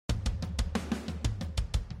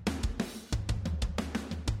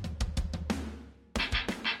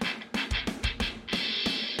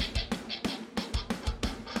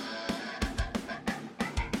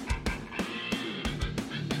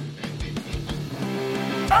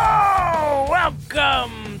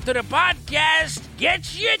Welcome to the podcast.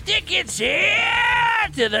 Get your tickets here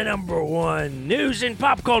to the number one news and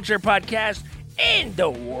pop culture podcast in the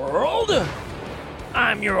world.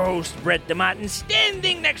 I'm your host, Brett DeMott, and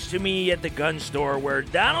standing next to me at the gun store where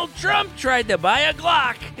Donald Trump tried to buy a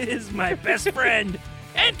Glock is my best friend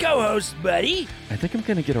and co-host, Buddy. I think I'm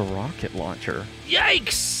going to get a rocket launcher.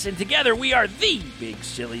 Yikes! And together we are the Big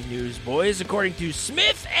Silly News Boys, according to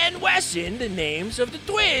Smith and Wesson, the names of the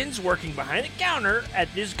twins working behind the counter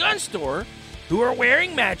at this gun store who are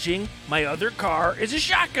wearing matching "My Other Car is a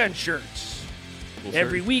Shotgun" shirts. Cool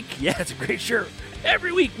Every shirt. week, yeah, it's a great shirt.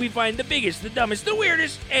 Every week we find the biggest, the dumbest, the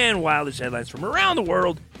weirdest, and wildest headlines from around the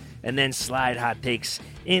world, and then slide hot takes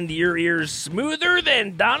into your ears smoother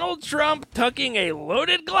than Donald Trump tucking a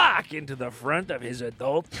loaded Glock into the front of his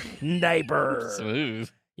adult diaper.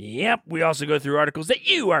 Smooth. Yep, we also go through articles that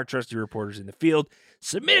you, our trusty reporters in the field,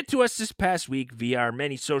 submitted to us this past week via our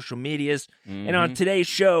many social medias. And on today's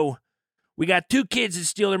show, we got two kids that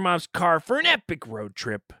steal their mom's car for an epic road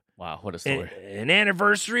trip. Wow, what a story. An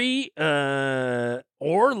anniversary or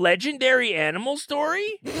legendary animal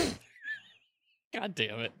story. God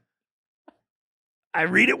damn it. I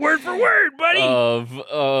read it word for word, buddy. Fuck.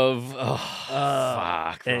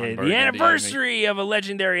 The anniversary of a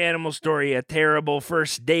legendary animal story, a terrible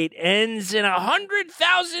first date, ends in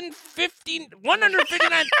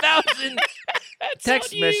 159,000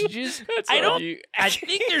 text messages. I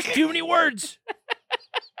think there's too many words.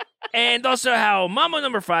 And also how Mama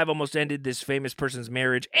number 5 almost ended this famous person's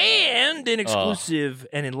marriage, and an exclusive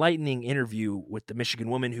and enlightening interview with the Michigan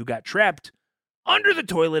woman who got trapped under the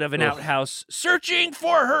toilet of an outhouse searching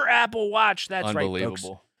for her Apple Watch. That's right, folks.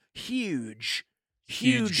 Huge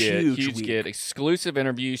week. Get exclusive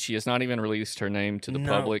interview. She has not even released her name to the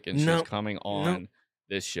public, and she's coming on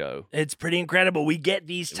this show. It's pretty incredible. We get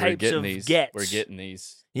these types of gets. We're getting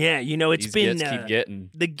these. Yeah, you know, it's been gets keep getting.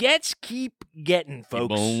 The gets keep getting,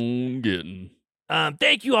 folks. Keep on getting.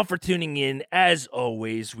 Thank you all for tuning in. As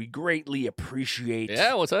always, we greatly appreciate.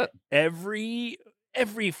 Yeah, what's up? Every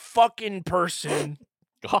fucking person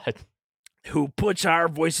God who puts our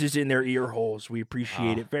voices in their ear holes. We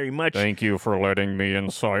appreciate it very much. Thank you for letting me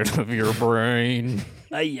inside of your brain.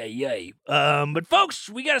 Ay. But folks,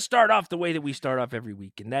 we got to start off the way that we start off every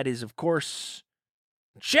week, and that is, of course,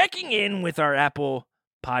 checking in with our Apple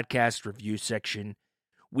Podcast review section.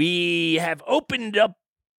 We have opened up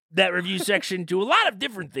that review section to a lot of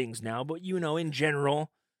different things now, but you know, in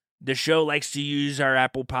general, the show likes to use our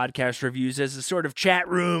Apple Podcast reviews as a sort of chat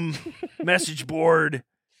room, message board.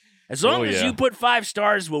 As long as you put 5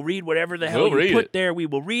 stars, we'll read whatever the hell you put there. We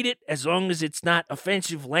will read it as long as it's not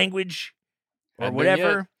offensive language or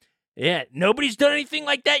whatever. Yeah, nobody's done anything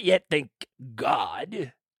like that yet, thank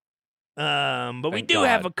God. But we do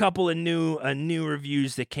have a couple of new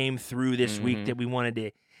reviews that came through this week that we wanted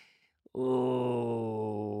to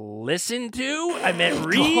listen to. I meant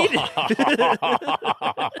read.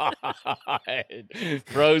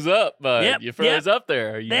 Froze up, bud. Yep, You froze up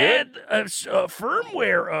there. Are you good? A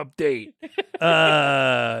firmware update.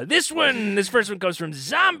 This first one comes from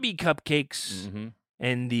Zombie Cupcakes,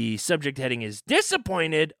 and the subject heading is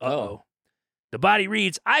disappointed. Uh-oh. The body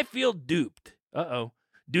reads, I feel duped. Uh-oh.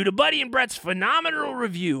 Due to Buddy and Brett's phenomenal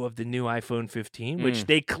review of the new iPhone 15, which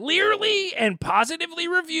they clearly and positively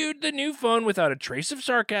reviewed the new phone without a trace of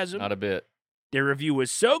sarcasm. Not a bit. Their review was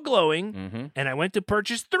so glowing, and I went to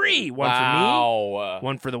purchase 3. One for me,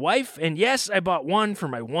 one for the wife, and yes, I bought one for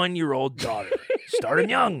my 1-year-old daughter. Starting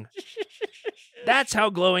young. That's how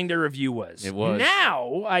glowing their review was. It was.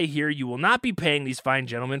 Now, I hear you will not be paying these fine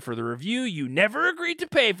gentlemen for the review you never agreed to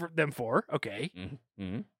pay for them for. Okay.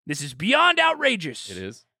 This is beyond outrageous. It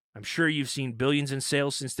is. I'm sure you've seen billions in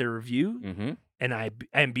sales since their review, and I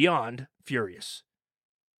am beyond furious.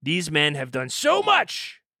 These men have done so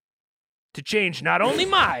much to change not only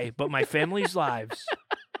my, but my family's lives.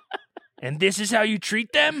 And this is how you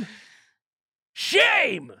treat them?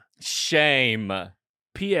 Shame! Shame.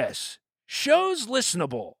 P.S. Show's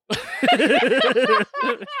listenable.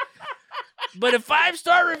 But a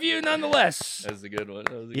 5-star review nonetheless. That's a good one.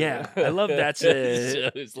 I love that.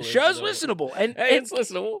 Show's listenable. And it's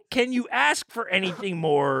listenable. Can you ask for anything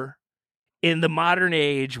more in the modern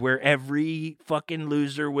age where every fucking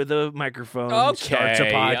loser with a microphone starts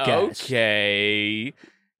a podcast? Okay.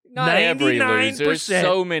 Not every loser.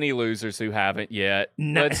 So many losers who haven't yet.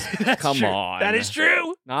 Come on. That is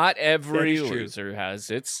true. Not every loser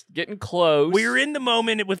has. It's getting close. We're in the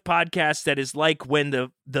moment with podcasts that is like when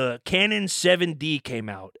the Canon 7D came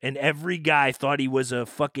out and every guy thought he was a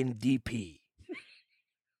fucking DP.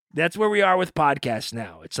 That's where we are with podcasts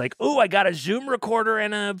now. It's like, oh, I got a Zoom recorder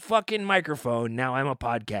and a fucking microphone. Now I'm a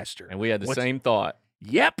podcaster. And we had the same thought.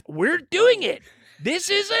 Yep, we're doing it. This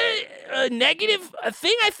is a negative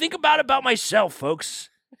thing I think about myself, folks.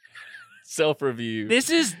 Self-review. This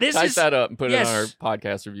is Type that up and put it in our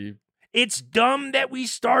podcast review. It's dumb that we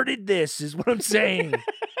started this, is what I'm saying.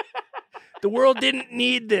 The world didn't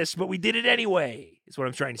need this, but we did it anyway, is what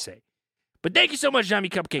I'm trying to say. But thank you so much, Zombie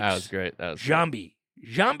Cupcakes. That was great.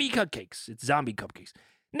 Zombie Cupcakes. It's Zombie Cupcakes.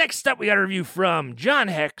 Next up, we got a review from John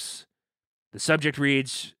Hex. The subject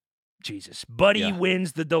reads, Jesus, Buddy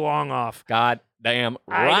wins the DeLong off. God damn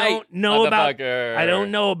right, I don't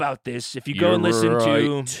know about this. If you go and listen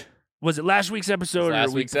to, was it last week's episode or a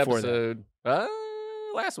week before episode?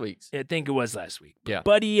 Last week's. I think it was last week. Yeah,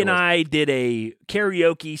 Buddy and I did a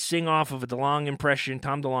karaoke sing-off of a DeLong impression.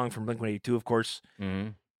 Tom DeLong from Blink-182, of course. Mm-hmm.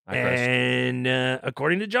 And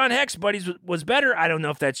according to John Hex, Buddy's was better. I don't know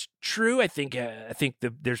if that's true. I think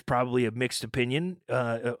there's probably a mixed opinion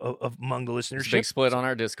among the listenership. Big split on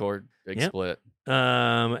our Discord. Big split.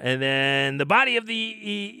 And then the body of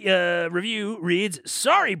the review reads,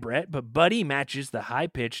 "Sorry, Brett, but Buddy matches the high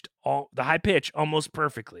pitch almost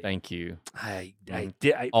perfectly." Thank you. I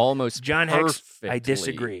did almost John perfectly. Hex. I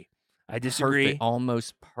disagree. Perfect,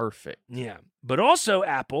 almost perfect. Yeah, but also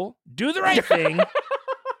Apple, do the right thing.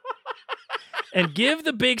 And give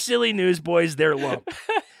the big silly newsboys their lump.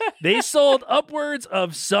 They sold upwards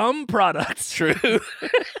of some products. True.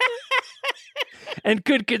 And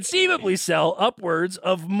could conceivably sell upwards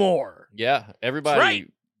of more. Yeah, everybody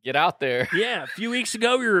get out there. Yeah, a few weeks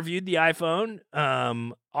ago we reviewed the iPhone.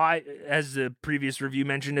 As the previous review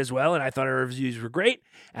mentioned as well, and I thought our reviews were great.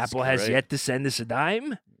 Apple has yet to send us a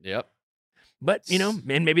dime. Yep. But, and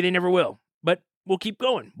maybe they never will. But we'll keep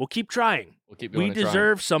going. We'll keep trying. We'll keep going. We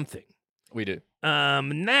deserve something. We do.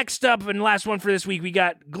 Next up and last one for this week, we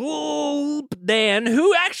got Gulp Dan,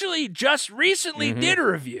 who actually just recently did a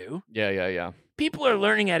review. Yeah. People are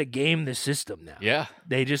learning how to game the system now. Yeah.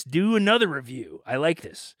 They just do another review. I like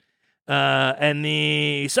this. And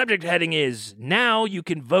the subject heading is, now you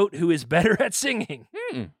can vote who is better at singing.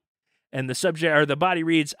 And the subject or the body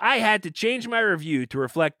reads, I had to change my review to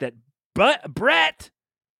reflect that Brett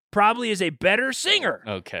probably is a better singer.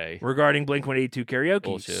 Okay. Regarding Blink-182 karaoke.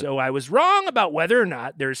 Bullshit. So I was wrong about whether or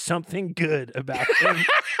not there's something good about him.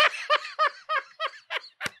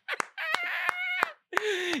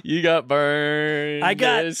 You got burned. I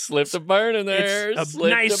got slipped a burn in there. It's a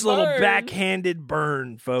nice little backhanded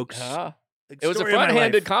burn, folks. Yeah. It was a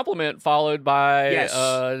front-handed compliment followed by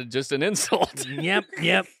just an insult. Yep.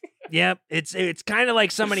 It's kind of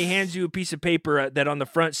like somebody hands you a piece of paper that on the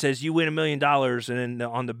front says you win $1 million, and then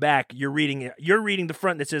on the back you're reading the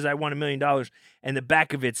front that says I won $1 million, and the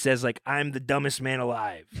back of it says like I'm the dumbest man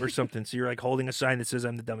alive or something. So you're like holding a sign that says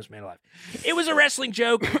I'm the dumbest man alive. It was a wrestling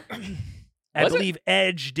joke. I believe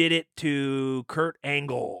Edge did it to Kurt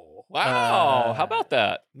Angle. Wow, how about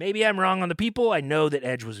that? Maybe I'm wrong on the people. I know that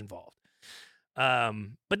Edge was involved.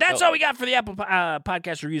 But that's all we got for the Apple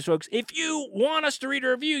podcast reviews, folks. If you want us to read a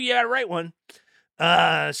review, you gotta write one.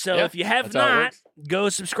 If you have not, go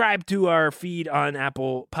subscribe to our feed on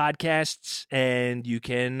Apple Podcasts, and you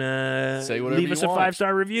can leave us a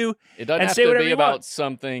 5-star review. It doesn't have to be about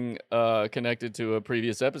something connected to a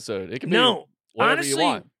previous episode. It can be whatever you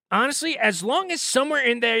want. Honestly, as long as somewhere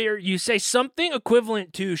in there you say something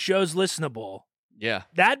equivalent to shows listenable,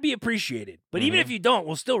 that'd be appreciated. But even if you don't,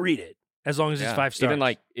 we'll still read it. As long as it's 5 stars. Even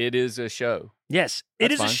like, it is a show. Yes,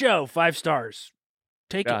 it is a show, 5 stars.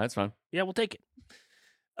 Take it. Yeah, that's fine. Yeah, we'll take it.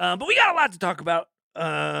 But we got a lot to talk about,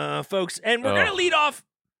 folks. And we're going to lead off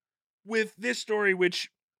with this story,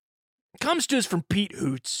 which comes to us from Pete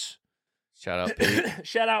Hoots. Shout out, Pete.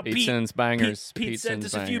 Shout out, Pete. Pete sends bangers. Pete sent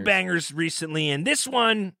us a few bangers recently, and this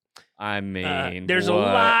one, I mean, there's a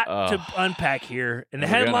lot to unpack here. And the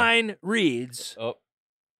headline reads... Oh,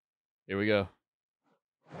 here we go.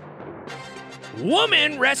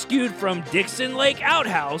 Woman rescued from Dixon Lake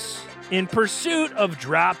outhouse in pursuit of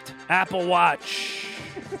dropped Apple Watch.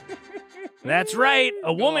 That's right.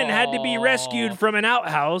 A woman had to be rescued from an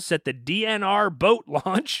outhouse at the DNR boat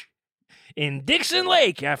launch in Dixon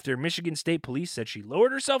Lake after Michigan State Police said she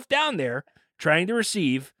lowered herself down there trying to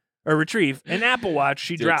retrieve an Apple Watch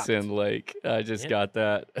she dropped. Dixon Lake. I just got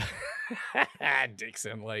that.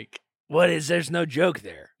 Dixon Lake. There's no joke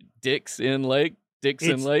there. Dixon Lake.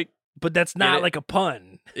 But that's not like a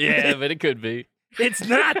pun. Yeah, but it could be. It's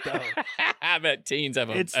not, though. I bet teens have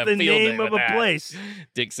it's the name of a place.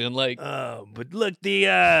 Dixon Lake. But look,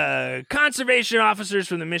 the conservation officers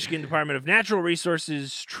from the Michigan Department of Natural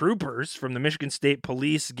Resources, troopers from the Michigan State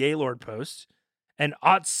Police Gaylord Post, and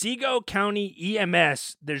Otsego County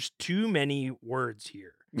EMS. There's too many words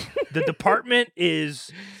here. The department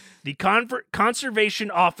is the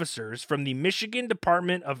conservation officers from the Michigan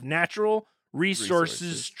Department of Natural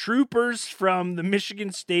Resources. Troopers from the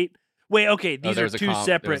Michigan State. Wait, okay, these are two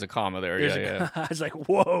separate. There's a comma there. Yeah. I was like,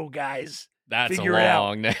 whoa, guys. That's figure a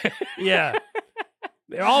long name. Yeah.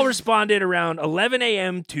 They all responded around 11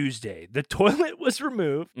 a.m. Tuesday. The toilet was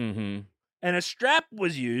removed, and a strap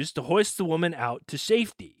was used to hoist the woman out to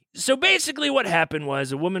safety. So basically what happened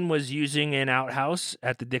was a woman was using an outhouse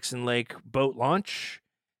at the Dixon Lake boat launch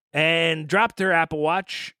and dropped her Apple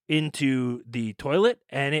Watch into the toilet,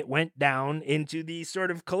 and it went down into the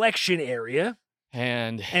sort of collection area.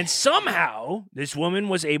 And somehow this woman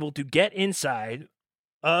was able to get inside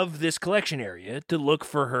of this collection area to look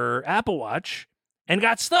for her Apple Watch and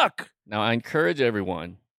got stuck. Now, I encourage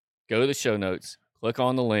everyone, go to the show notes, click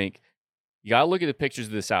on the link. You got to look at the pictures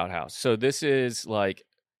of this outhouse. So this is like,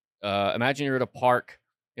 imagine you're at a park.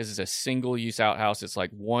 This is a single-use outhouse. It's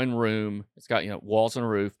like one room. It's got, walls and a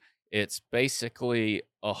roof. It's basically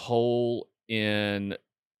a hole in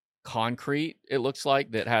concrete, it looks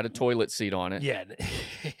like, that had a toilet seat on it. Yeah.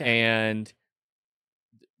 And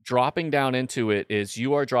dropping down into it is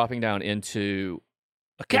you are dropping down into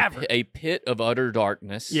a cavern, a pit of utter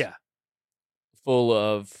darkness. Yeah. Full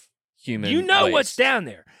of human waste. What's down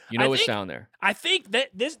there. What's down there. I think that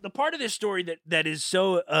the part of this story that is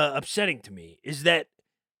so upsetting to me is that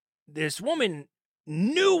this woman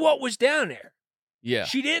knew what was down there. Yeah.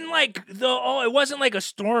 She didn't it wasn't like a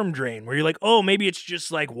storm drain where you're like, oh, maybe it's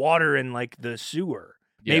just like water in like the sewer.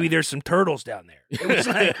 Yeah. Maybe there's some turtles down there. It was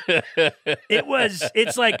like,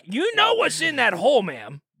 it's like, what's in that hole,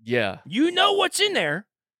 ma'am. Yeah. You know what's in there.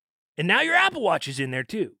 And now your Apple Watch is in there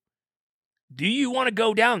too. Do you want to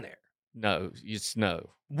go down there? No, it's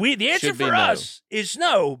no. The answer for us is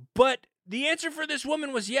no, but the answer for this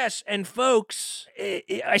woman was yes. And folks,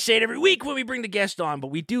 I say it every week when we bring the guest on, but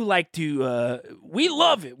we do like to, we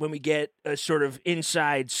love it when we get a sort of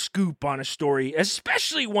inside scoop on a story,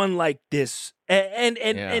 especially one like this.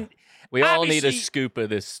 And we all need a scoop of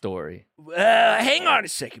this story. Hang on a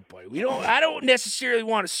second, buddy. I don't necessarily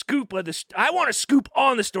want a scoop of this. I want a scoop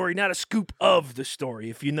on the story, not a scoop of the story,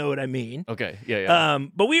 if you know what I mean. Okay. Yeah.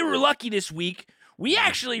 But we were lucky this week. We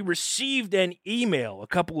actually received an email a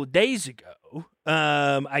couple of days ago.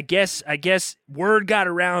 I guess word got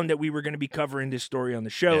around that we were going to be covering this story on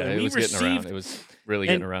the show. Yeah, it was getting around. It was really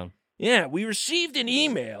getting around. Yeah, we received an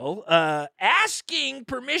email asking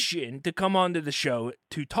permission to come onto the show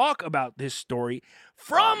to talk about this story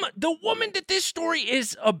from the woman that this story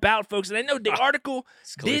is about, folks. And I know the article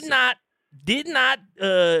did not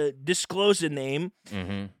disclose a name,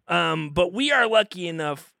 but we are lucky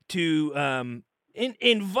enough to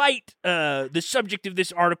invite the subject of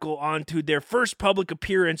this article onto their first public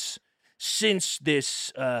appearance since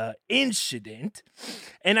this incident,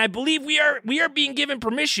 and I believe we are being given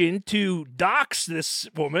permission to dox this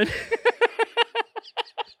woman.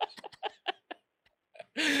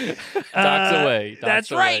 Dox away.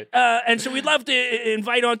 That's right. And so we'd love to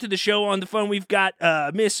invite onto the show on the phone. We've got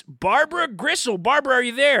Miss Barbara Gristle. Barbara, are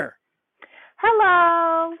you there?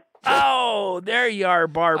 Hello. Oh, there you are,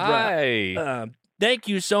 Barbara. Hi. Thank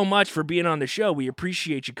you so much for being on the show. We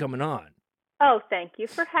appreciate you coming on. Oh, thank you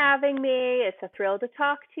for having me. It's a thrill to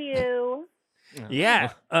talk to you.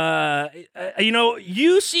 Yeah.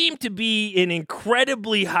 You seem to be in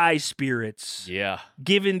incredibly high spirits. Yeah.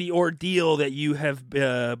 Given the ordeal that you have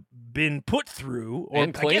been put through.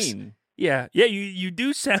 And clean. Yeah, you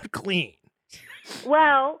do sound clean.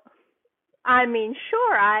 Well, I mean,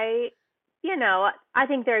 sure. I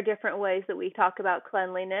think there are different ways that we talk about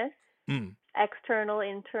cleanliness. External,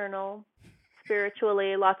 internal,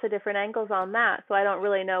 spiritually, lots of different angles on that. So I don't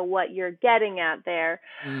really know what you're getting at there.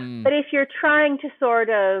 But if you're trying to sort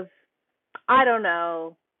of, I don't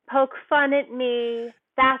know, poke fun at me,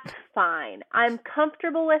 that's fine. I'm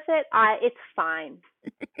comfortable with it. It's fine.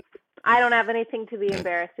 I don't have anything to be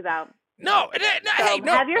embarrassed about. No.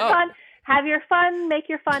 Have your fun. Have your fun. Make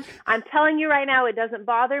your fun. I'm telling you right now, it doesn't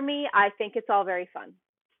bother me. I think it's all very fun.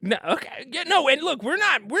 No, okay. Yeah, no, and look, we're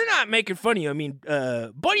not making fun of you. I mean,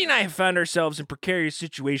 Buddy and I have found ourselves in precarious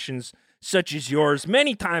situations such as yours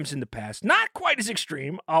many times in the past. Not quite as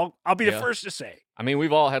extreme. I'll be the first to say. I mean,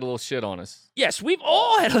 we've all had a little shit on us. Yes, we've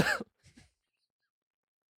all had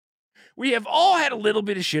We have all had a little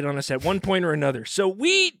bit of shit on us at one point or another. So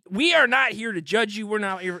we are not here to judge you. We're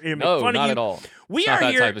not here to make fun of you. No, not at all. We it's are not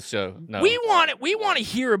that here. Type of show. No. We want to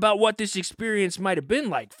hear about what this experience might have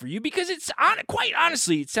been like for you, because it's quite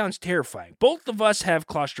honestly, it sounds terrifying. Both of us have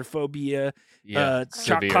claustrophobia,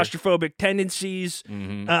 claustrophobic tendencies,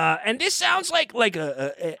 and this sounds like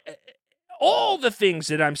all the things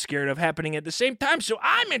that I'm scared of happening at the same time. So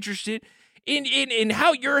I'm interested in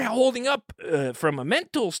how you're holding up from a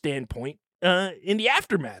mental standpoint in the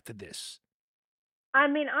aftermath of this. I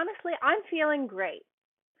mean, honestly, I'm feeling great.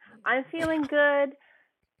 I'm feeling good.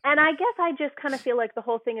 And I guess I just kind of feel like the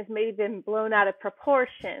whole thing has maybe been blown out of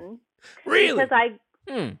proportion. Really? Because I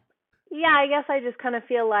guess I just kind of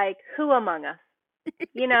feel like, who among us?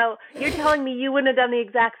 You know, you're telling me you wouldn't have done the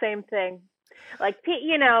exact same thing. Like,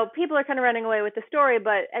 you know, people are kind of running away with the story,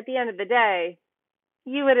 but at the end of the day,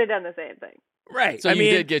 you would have done the same thing. Right. So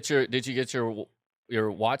did you get your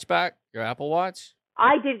watch back, your Apple Watch?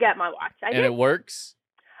 I did get my watch. And it works?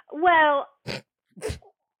 Well, it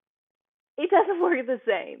doesn't work the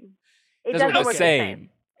same. It doesn't work the same.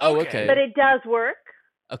 Oh, okay. But it does work.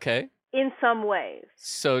 Okay. In some ways.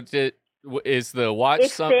 So is the watch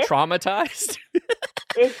traumatized?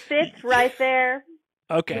 It fits right there.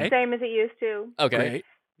 Okay. The same as it used to. Okay. Great.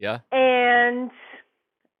 Yeah.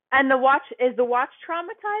 And the watch, is the watch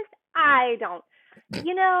traumatized? I don't.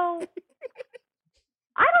 You know,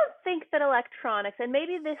 I don't think that electronics, and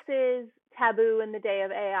maybe this is taboo in the day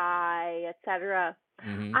of AI, etc.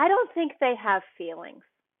 I don't think they have feelings.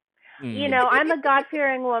 You know, I'm a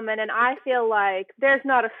God-fearing woman, and I feel like there's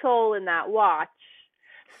not a soul in that watch.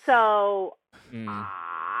 So,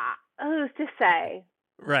 who's to say?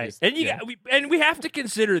 Right. And we have to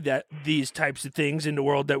consider that these types of things in the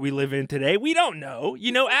world that we live in today. We don't know.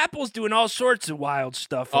 You know, Apple's doing all sorts of wild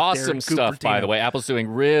stuff. Awesome stuff, by the way. Apple's doing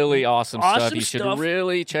really awesome stuff. You should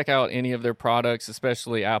really check out any of their products,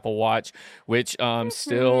 especially Apple Watch, which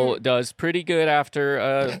still does pretty good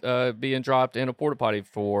after being dropped in a porta potty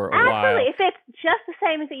for a while. Absolutely. It fits just the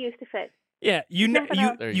same as it used to fit. Yeah, you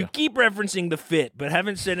keep referencing the fit, but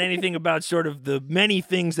haven't said anything about sort of the many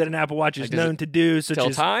things that an Apple Watch is known to do, such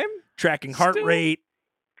as tracking heart rate.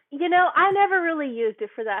 You know, I never really used it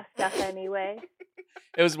for that stuff anyway.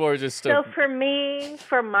 It was more just so for me,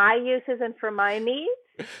 for my uses and for my needs,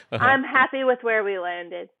 I'm happy with where we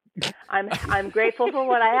landed. I'm grateful for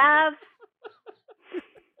what I have.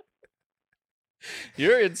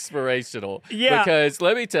 You're inspirational. Yeah. Because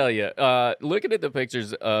let me tell you, looking at the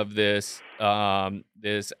pictures of this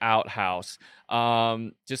this outhouse,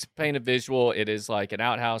 just to paint a visual, it is like an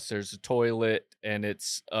outhouse. There's a toilet, and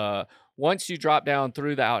it's once you drop down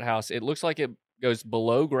through the outhouse, it looks like it goes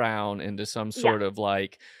below ground into some sort of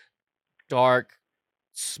like dark,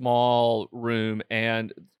 small room,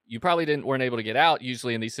 and you probably weren't able to get out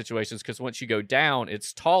usually in these situations, because once you go down,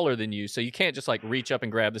 it's taller than you. So you can't just like reach up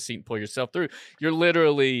and grab the seat and pull yourself through. You're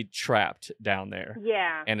literally trapped down there.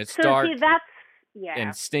 Yeah. And it's dark Yeah.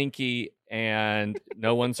 and stinky, and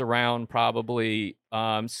no one's around probably.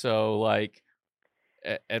 So like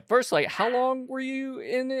at first, like, how long were you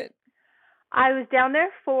in it? I was down there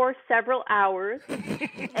for several hours,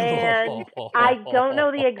 and I don't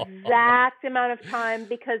know the exact amount of time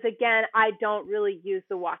because, again, I don't really use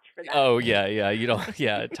the watch for that. Oh, yeah, you don't,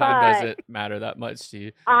 time doesn't matter that much to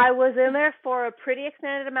you. I was in there for a pretty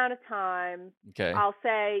extended amount of time. Okay. I'll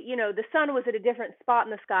say, you know, the sun was at a different spot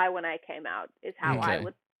in the sky when I came out, is how I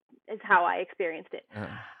experienced it.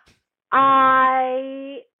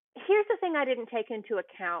 Here's the thing I didn't take into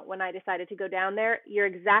account when I decided to go down there. You're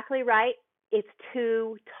exactly right. It's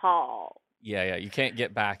too tall. Yeah, you can't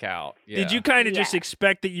get back out. Yeah. Did you kind of just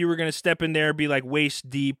expect that you were going to step in there, be like waist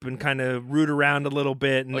deep, and kind of root around a little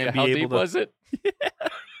bit, and then be how able deep to? Was it?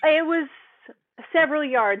 It was several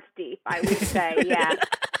yards deep, I would say. Yeah.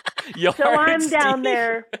 So I'm down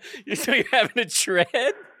there. So you're having a tread?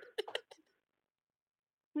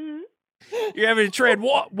 You're having to tread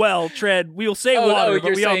tread. We'll say water,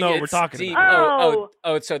 but we all know what we're talking about.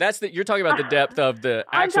 So that's you're talking about the depth of the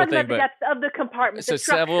actual thing, about the depth of the compartment. So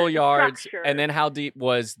several yards, and then how deep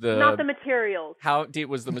was not the materials? How deep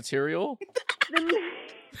was the material?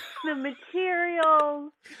 the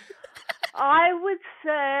materials, I would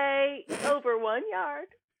say over 1 yard.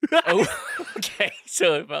 Oh, okay.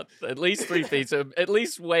 So about at least 3 feet. So at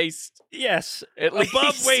least waist. Yes,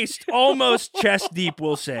 above waist, almost chest deep.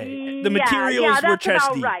 We'll say the materials were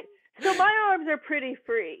chest deep. Right. So my arms are pretty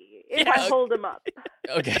free if I hold them up.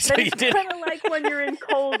 Okay, so but you it's kind of like when you're in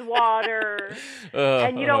cold water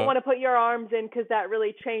and you don't want to put your arms in because that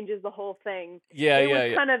really changes the whole thing. It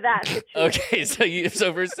was kind of that situation. Okay,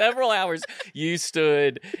 so for several hours you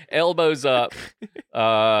stood elbows up.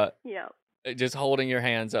 Just holding your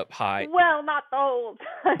hands up high. Well, not the whole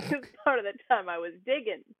time. 'Cause part of the time I was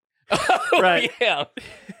digging. Oh, Right. yeah.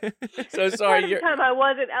 So Part sorry. of the time I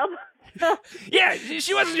wasn't elbow. Yeah,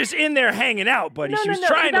 she wasn't just in there hanging out, buddy. No, She no, was no,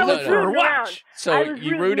 trying to 'cause I look was for her rooting watch. around. So I was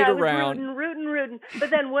you rooted around. Rooting. But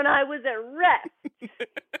then when I was at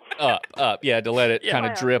rest, Up, yeah, to let it Yeah. kind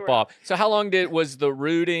of Wow, drip gross. off. So how long was the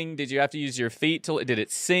rooting? Did you have to use your feet did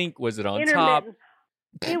it sink? Was it on top? intermittent.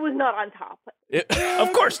 It was not on top.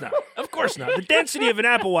 Of course not. Of course not. The density of an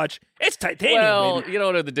Apple Watch, it's titanium, Well, baby. you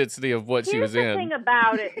don't know the density of what she Here's was the in. thing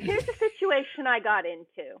about it. Here's the situation I got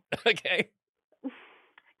into. Okay.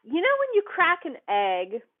 You know when you crack an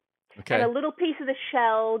egg Okay. and a little piece of the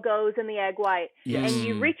shell goes in the egg white, Yes. and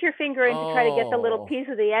you reach your finger in to try to get the little Oh. piece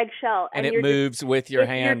of the eggshell, And it you're moves with your you're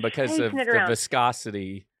hand because of chasing it the around.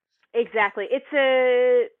 viscosity. Exactly. It's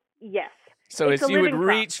a yes. So It's as a you would living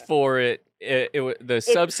reach process. for it, the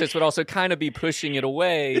substance would also kind of be pushing it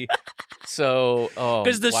away. So,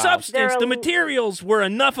 Because the wow. substance, They're the a- materials were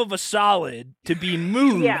enough of a solid to be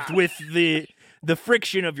moved Yeah. with the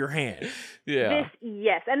friction of your hand. Yeah.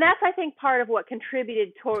 Yes, and that's I think part of what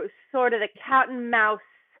contributed to sort of the cat and mouse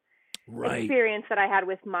Right. experience that I had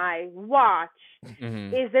with my watch.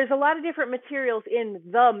 Mhm. Is there's a lot of different materials in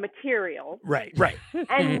the material, Right.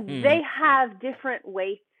 and they have different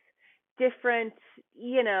weights, different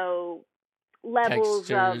levels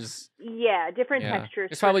Textures. of different Yeah. textures.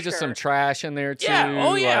 There's for probably just sure. some trash in there too. Yeah.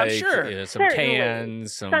 Oh, yeah, I'm like, sure. yeah, some Certainly.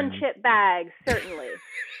 cans, some sun chip bags, certainly.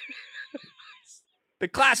 The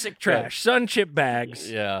classic trash, sun chip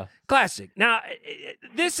bags. Yeah. Classic. Now,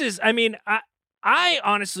 this is, I mean, I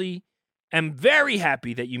honestly am very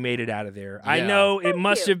happy that you made it out of there. I Yeah. know it Thank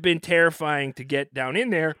must you. have been terrifying to get down in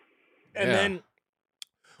there. And Yeah. then,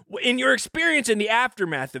 in your experience in the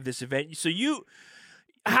aftermath of this event,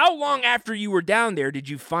 how long after you were down there did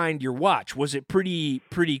you find your watch? Was it pretty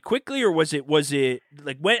quickly, or was it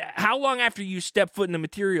like how long after you stepped foot in the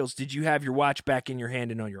materials did you have your watch back in your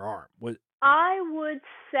hand and on your arm? I would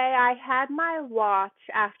say I had my watch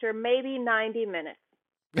after maybe 90 minutes.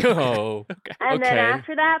 Oh. And then Okay.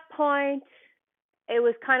 after that point, it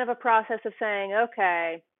was kind of a process of saying,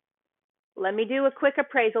 okay, let me do a quick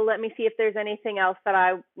appraisal. Let me see if there's anything else that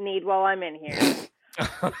I need while I'm in here.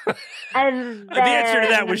 And then, The answer to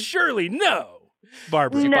that was surely no,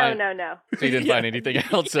 Barbara. you no, find- no, no. So you didn't Yeah. find anything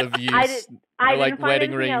else of use? I or like didn't find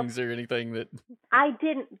wedding anything rings else. or anything that. I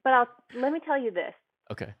didn't, but let me tell you this.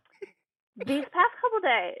 Okay. These past couple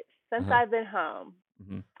days, since Uh-huh. I've been home,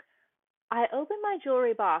 Mhm. I opened my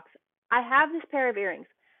jewelry box. I have this pair of earrings.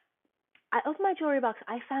 I opened my jewelry box.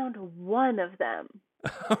 I found one of them.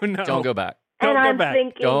 Oh no! Don't go back. Don't and go I'm back.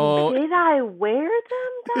 thinking, Don't- did I wear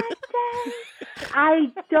them that day?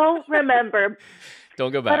 I don't remember,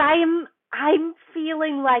 Don't go but back. I'm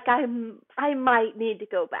feeling like I might need to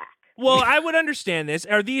go back. Well, I would understand this.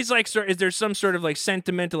 Are these like? Is there some sort of like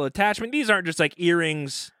sentimental attachment? These aren't just like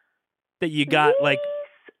earrings that you got like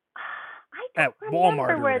I at don't Walmart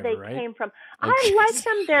remember or where whatever, they right? came from. Okay. I like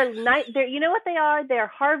them. They're you know what they are? They're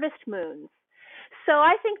harvest moons. So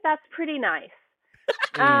I think that's pretty nice.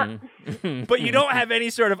 Mm. but you don't have any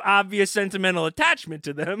sort of obvious sentimental attachment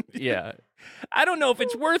to them. Yeah. I don't know if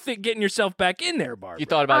it's worth it getting yourself back in there, Barbara. You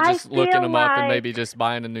thought about I just looking feel them up and like- maybe just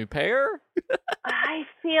buying a new pair? I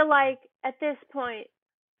feel like at this point,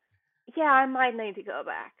 yeah, I might need to go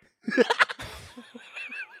back.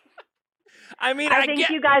 I mean, I think get.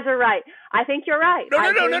 you guys are right. I think you're right. No,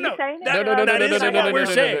 I no, no, hear no, you no. saying That- it. No, no, that no, isn't no, no, what no, we're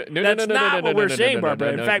no, saying. no, no, That's no, no, not no, what no, we're no, saying, no, no,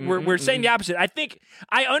 Barbara. no, In fact, we're saying the opposite. I think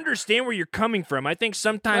I understand where you're coming from. I think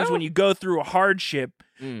sometimes when you go through a hardship,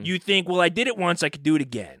 you think, well, I did it once, I could do it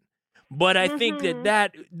again. But I think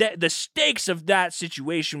that the stakes of that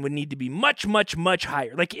situation would need to be much, much, much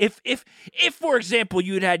higher. Like if for example,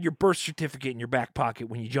 you had your birth certificate in your back pocket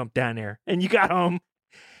when you jumped down there and you got home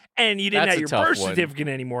and you didn't That's have a your tough birth one. certificate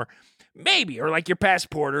anymore, maybe, or like your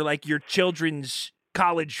passport or like your children's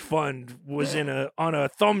college fund was on a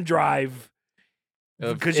thumb drive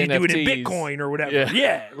Of because you do it in NFTs. Bitcoin or whatever. Yeah.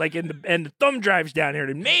 Yeah, like and the thumb drive's down there,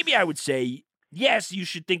 then maybe I would say yes, you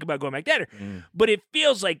should think about going back there. But it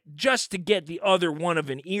feels like just to get the other one of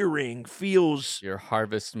an earring feels. Your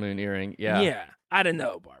harvest moon earring. Yeah. Yeah, I don't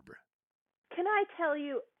know, Barbara. Can I tell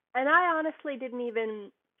you, and I honestly didn't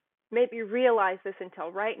even maybe realize this until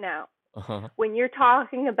right now, Uh-huh. when you're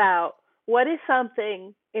talking about what is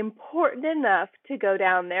something important enough to go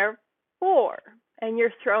down there for, and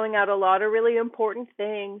you're throwing out a lot of really important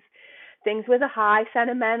things with a high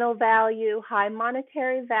sentimental value, high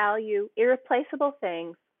monetary value, irreplaceable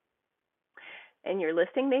things, and you're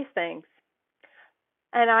listing these things.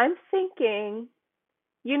 And I'm thinking,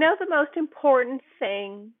 the most important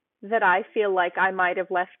thing that I feel like I might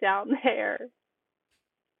have left down there.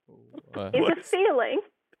 It's a feeling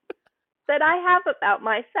that I have about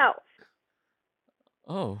myself.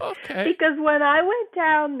 Oh, okay. Because when I went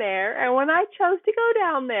down there, and when I chose to go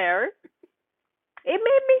down there, it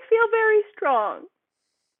made me feel very strong.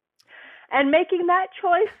 And making that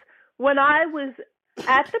choice when I was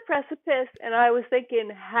at the precipice and I was thinking,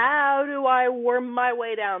 how do I worm my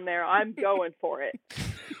way down there? I'm going for it.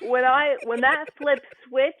 When that flip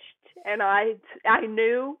switched and I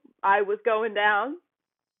knew I was going down,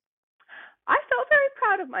 I felt very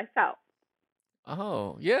proud of myself.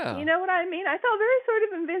 Oh, yeah. You know what I mean? I felt very sort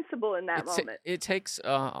of invincible in that moment. It takes,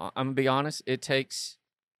 I'm going to be honest, it takes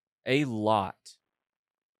a lot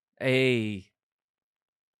of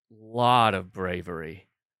bravery.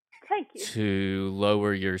 Thank you. To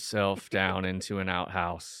lower yourself down into an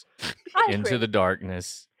outhouse, into the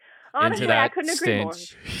darkness, Honestly, into that I couldn't agree more.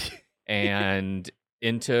 stench, and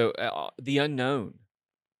into the unknown,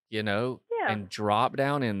 and drop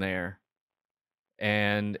down in there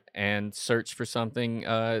and search for something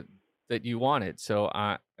that you wanted. So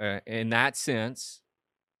in that sense,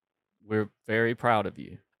 we're very proud of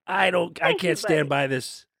you. I can't stand by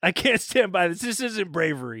this. I can't stand by this. This isn't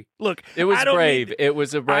bravery. Look, it was brave. It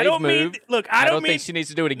was a brave move. I don't think she needs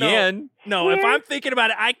to do it again. No, if I'm thinking about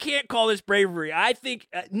it, I can't call this bravery. I think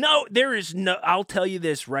no, there is no. I'll tell you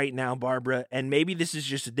this right now, Barbara, and maybe this is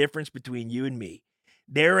just a difference between you and me.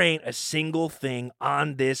 There ain't a single thing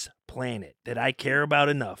on this planet that I care about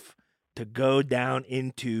enough to go down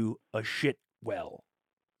into a shit well.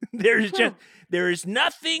 There is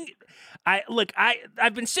nothing.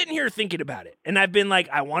 I've been sitting here thinking about it, and I've been like,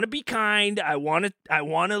 I want to be kind. I want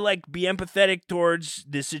to like be empathetic towards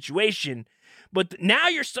this situation. But now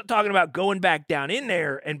you're talking about going back down in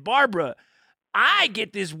there, and Barbara, I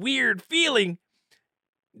get this weird feeling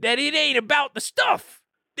that it ain't about the stuff.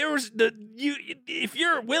 If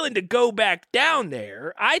you're willing to go back down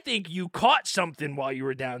there, I think you caught something while you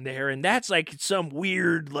were down there, and that's like some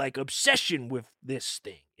weird like obsession with this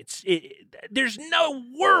thing. There's no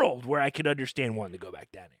world where I could understand wanting to go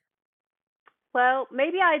back down there. Well,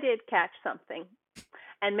 maybe I did catch something,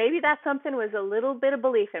 and maybe that something was a little bit of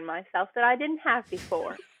belief in myself that I didn't have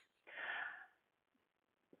before.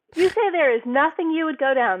 You say there is nothing you would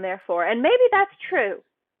go down there for, and maybe that's true.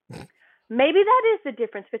 Maybe that is the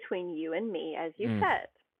difference between you and me, as you said.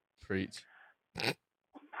 Preach.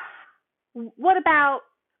 What about,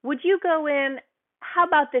 would you go in, how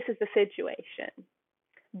about this is the situation?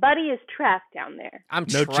 Buddy is trapped down there. I'm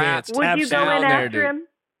no trapped. Chance. Would you go in after him?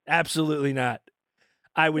 Absolutely not.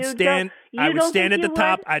 I would stand at the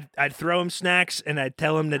top. I'd throw him snacks, and I'd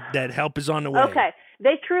tell him that help is on the way. Okay.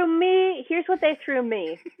 They threw me. Here's what they threw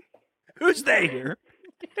me. Who's they here?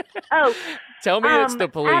 Oh. Tell me it's the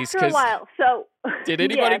police. After a while. So. Did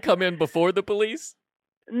anybody come in before the police?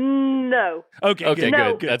 No. Okay, good.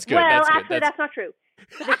 No. That's good. Well, that's good. That's not true.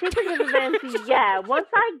 The sequence of events, once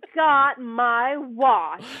I got my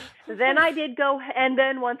wash, then I did go, and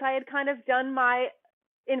then once I had kind of done my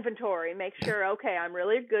inventory, make sure, okay, I'm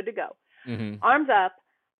really good to go. Mm-hmm. Arms up.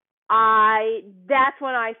 That's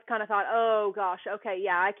when I kind of thought, oh gosh, okay,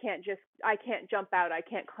 yeah, I can't jump out, I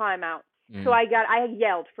can't climb out. Mm-hmm. So I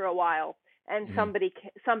yelled for a while, and somebody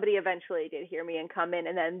eventually did hear me and come in,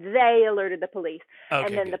 and then they alerted the police,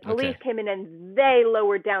 and then the police came in and they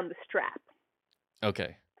lowered down the strap.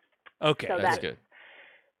 Okay, so that's good.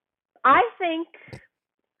 I think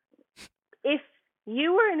if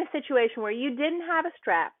you were in a situation where you didn't have a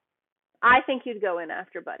strap, I think you'd go in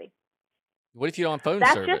after Buddy. What if you don't have phone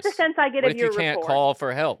That's service? That's just the sense I get of your report. What if you can't call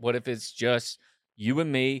for help? What if it's just you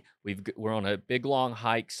and me? We're on a big long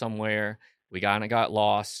hike somewhere. We kind of got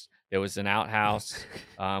lost. There was an outhouse.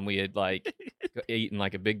 We had eaten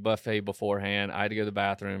like a big buffet beforehand. I had to go to the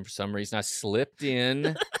bathroom for some reason. I slipped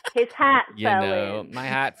in. His hat fell in. My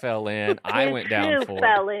hat fell in. I went down for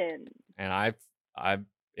fell in. And I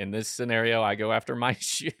in this scenario, I go after my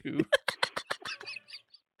shoe.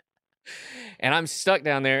 And I'm stuck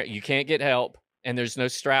down there. You can't get help, and there's no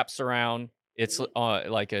straps around. It's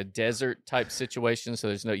like a desert type situation, so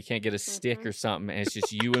you can't get a stick or something. And it's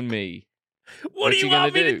just you and me. What do you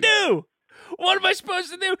want me to do? What am I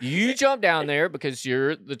supposed to do? You jump down there because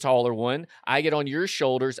you're the taller one. I get on your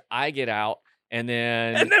shoulders. I get out, and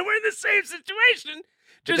then we're in the same situation.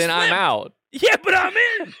 I'm out. Yeah, but I'm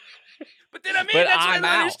in. But then I'm in. That's what I don't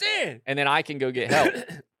understand. And then I can go get help.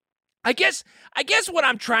 I guess what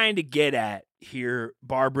I'm trying to get at here,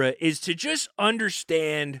 Barbara, is to just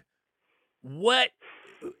understand why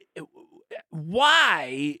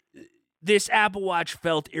this Apple Watch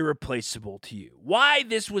felt irreplaceable to you. Why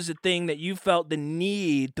this was a thing that you felt the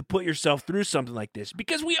need to put yourself through something like this.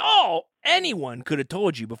 Because anyone could have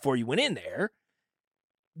told you before you went in there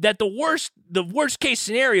that the worst case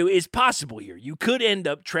scenario is possible here. You could end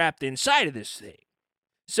up trapped inside of this thing.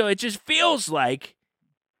 So it just feels like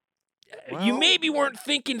you maybe weren't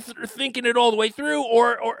thinking it all the way through,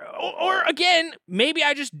 or again, maybe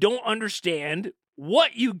I just don't understand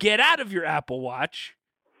what you get out of your Apple Watch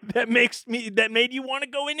that made you want to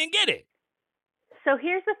go in and get it. So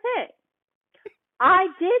here's the thing. I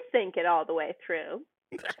did think it all the way through.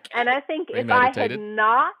 And I think if I had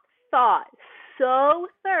not thought so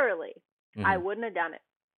thoroughly, I wouldn't have done it.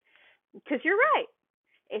 Because you're right.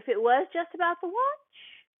 If it was just about the watch,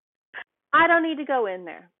 I don't need to go in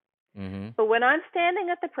there. Mm-hmm. But when I'm standing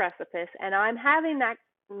at the precipice and I'm having that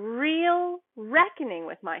real reckoning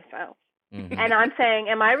with myself, and I'm saying,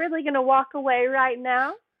 am I really going to walk away right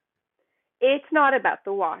now? It's not about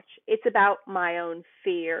the watch. It's about my own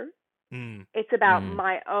fear. It's about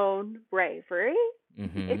my own bravery.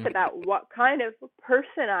 It's about what kind of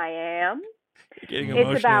person I am. You're getting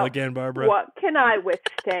emotional it's about again, Barbara. What can I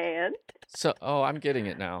withstand? So, I'm getting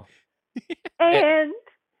it now. And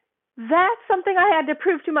that's something I had to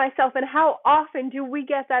prove to myself. And how often do we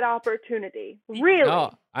get that opportunity? Really?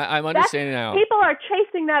 No, I'm understanding now. People are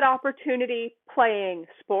chasing that opportunity playing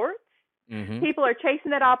sports. People are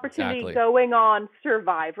chasing that opportunity going on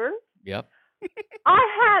Survivor. Yep. I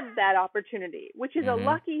had that opportunity, which is a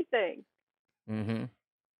lucky thing. And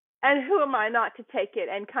who am I not to take it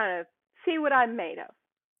and kind of see what I'm made of?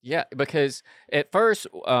 Yeah, because at first,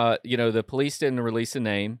 the police didn't release a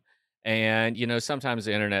name. And, sometimes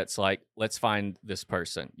the internet's like, let's find this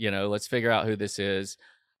person, let's figure out who this is,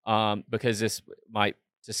 because this might,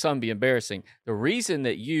 to some, be embarrassing. The reason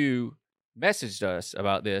that you messaged us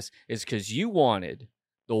about this is because you wanted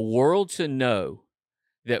the world to know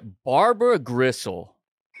that Barbara Gristle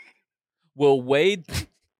will wade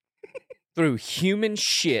through human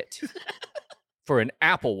shit for an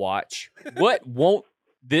Apple Watch. What won't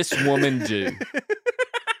this woman do?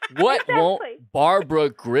 What won't Barbara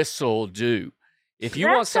Gristle do? If you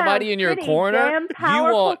want somebody in your corner, you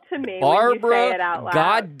want Barbara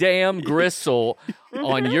goddamn Gristle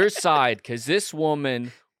on your side, because this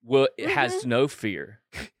woman has no fear.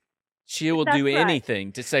 She will do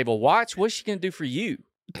anything to save a watch. What's she going to do for you?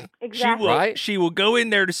 Exactly. She will go in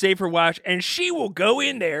there to save her watch, and she will go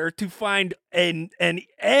in there to find an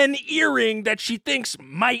earring that she thinks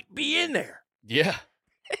might be in there. Yeah.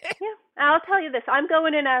 Yeah. I'll tell you this. I'm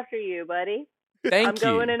going in after you, buddy. I'm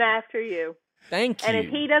going in after you. Thank you. And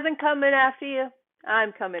if he doesn't come in after you,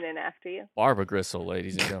 I'm coming in after you. Barbara Gristle,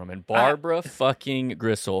 ladies and gentlemen. Barbara fucking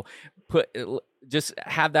Gristle. Just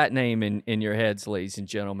have that name in your heads, ladies and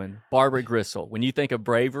gentlemen. Barbara Gristle. When you think of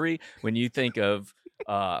bravery, when you think of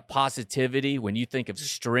positivity, when you think of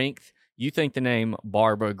strength, you think the name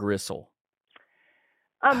Barbara Gristle.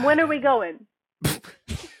 When are we going?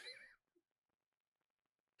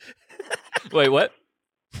 Wait, what?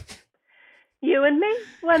 You and me?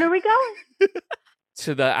 When are we going?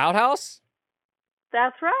 To the outhouse?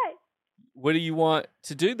 That's right. What do you want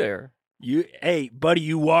to do there? Hey, buddy,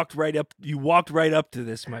 you walked right up to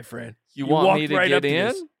this, my friend. You want me to get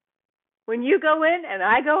in? When you go in and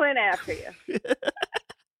I go in after you.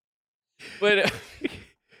 But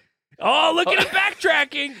look at him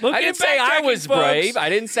backtracking. I didn't say I was brave. I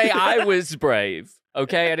didn't say I was brave.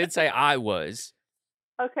 Okay, I didn't say I was.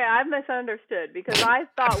 Okay, I've misunderstood because I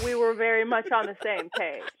thought we were very much on the same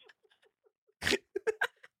page.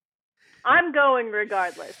 I'm going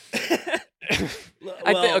regardless.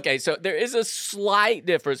 Okay, so there is a slight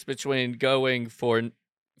difference between going for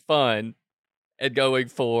fun and going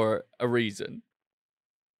for a reason.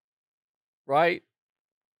 Right?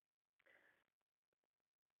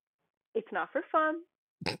 It's not for fun.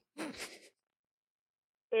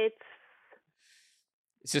 It's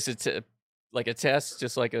just like a test,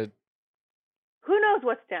 just like a... Who knows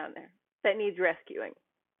what's down there that needs rescuing?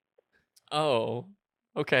 Oh,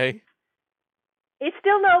 okay. It's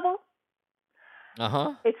still noble.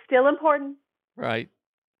 Uh-huh. It's still important. Right.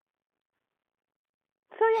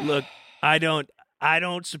 So yeah. Look, I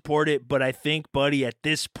don't support it, but I think, buddy, at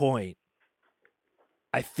this point,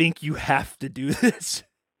 I think you have to do this.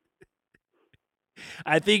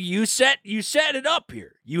 I think you set it up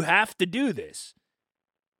here. You have to do this.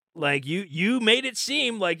 Like you made it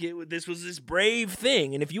seem like this was this brave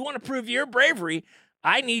thing, and if you want to prove your bravery,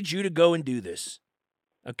 I need you to go and do this.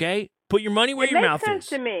 Okay? Put your money where your mouth is. Makes sense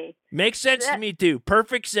to me. Makes sense to me too.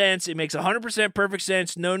 Perfect sense. It makes 100% perfect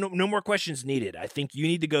sense. No more questions needed. I think you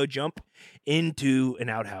need to go jump into an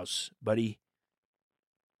outhouse, buddy.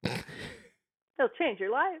 It'll change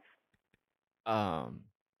your life. I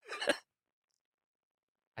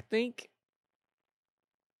think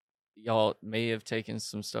y'all may have taken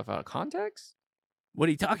some stuff out of context. What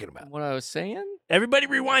are you talking about? What I was saying? Everybody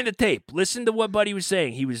rewind the tape. Listen to what Buddy was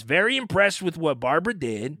saying. He was very impressed with what Barbara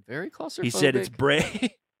did. Very claustrophobic. He said it's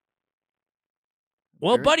brave.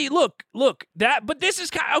 Well, Buddy, look, but this is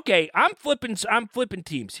kind of, okay, I'm flipping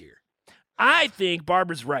teams here. I think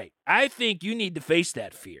Barbara's right. I think you need to face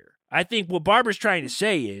that fear. I think what Barbara's trying to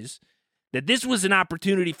say is that this was an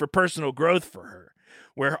opportunity for personal growth for her,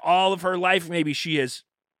 where all of her life maybe she has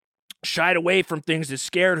shied away from things that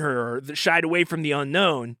scared her or shied away from the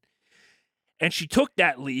unknown. And she took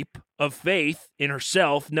that leap of faith in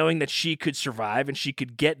herself, knowing that she could survive and she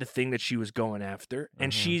could get the thing that she was going after.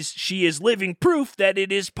 And she is living proof that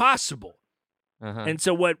it is possible. And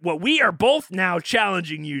so what we are both now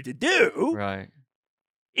challenging you to do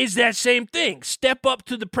is that same thing. Step up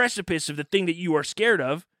to the precipice of the thing that you are scared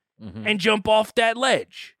of and jump off that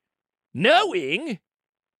ledge, knowing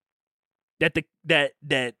that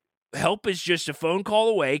that help is just a phone call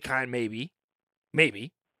away, maybe.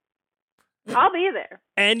 I'll be there.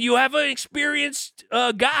 And you have an experienced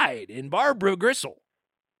guide in Barbara Gristle.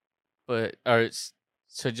 But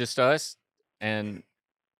so just us and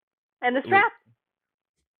the strap.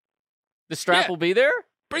 The strap will be there?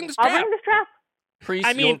 Bring the strap. I'll bring the strap.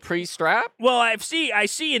 Pre-strap? Well, I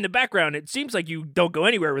see in the background, it seems like you don't go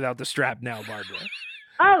anywhere without the strap now, Barbara.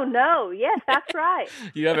 Oh, no. Yes, that's right.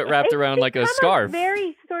 You have it wrapped around like a scarf. It's a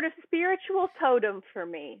very sort of spiritual totem for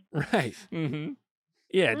me. Right. Mm-hmm.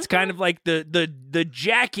 Yeah, it's kind of like the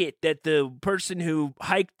jacket that the person who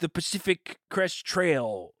hiked the Pacific Crest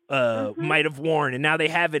Trail might have worn, and now they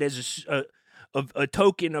have it as a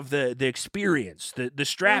token of the experience. The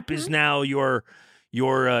strap is now your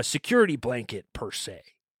security blanket, per se.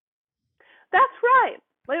 That's right.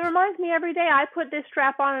 Well, it reminds me every day I put this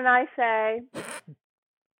strap on and I say,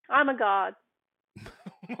 I'm a god.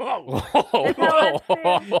 Whoa. That's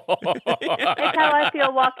how I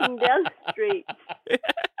feel walking down the street.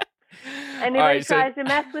 Anybody tries to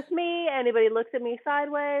mess with me, anybody looks at me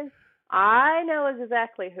sideways, I know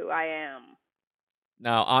exactly who I am.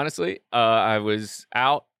 Now, honestly, I was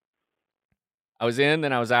out. I was in,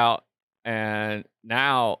 then I was out, and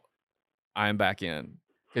now I'm back in.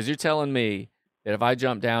 Because you're telling me that if I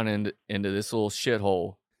jump down into this little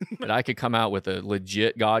shithole, that I could come out with a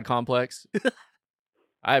legit God complex?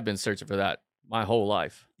 I have been searching for that my whole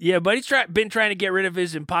life. Yeah, but he's been trying to get rid of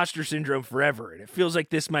his imposter syndrome forever, and it feels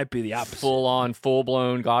like this might be the opposite.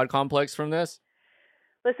 Full-blown God complex from this?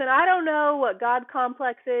 Listen, I don't know what God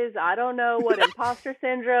complex is. I don't know what imposter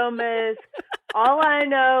syndrome is. All I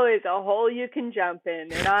know is a hole you can jump in,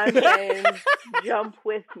 and I'm saying jump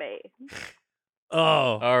with me.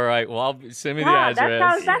 Oh. All right, well, send me the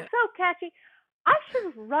address. That's so catchy. I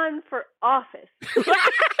should run for office.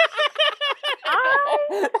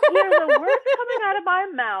 I hear the words coming out of my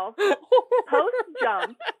mouth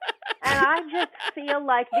post-jump, and I just feel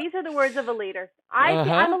like these are the words of a leader. I'm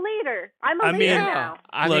a leader. I'm a leader now.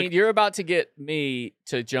 I mean, you're about to get me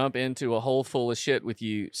to jump into a hole full of shit with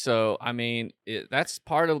you. So, I mean, that's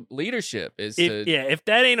part of leadership. If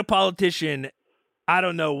that ain't a politician, I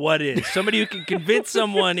don't know what is. Somebody who can convince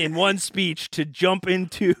someone in one speech to jump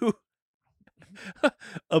into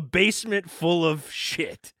a basement full of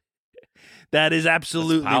shit. That is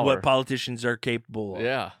absolutely what politicians are capable of.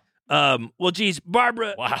 Yeah. Well, geez,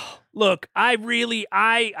 Barbara. Wow. Look, I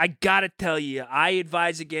gotta tell you, I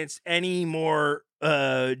advise against any more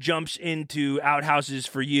jumps into outhouses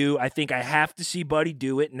for you. I think I have to see Buddy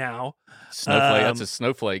do it now. Snowflake. That's a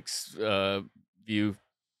snowflake's view.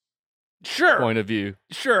 Sure. Point of view.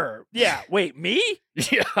 Sure. Yeah. Wait, me?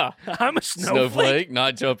 Yeah. I'm a snowflake.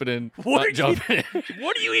 Not jumping in. What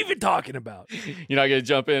are you even talking about? You're not gonna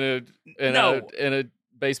jump in a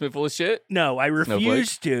basement full of shit? No, I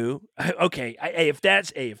refuse to. Okay, if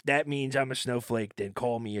that means I'm a snowflake, then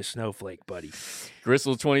call me a snowflake, buddy.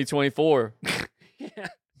 Gristle 2024.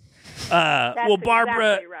 Well,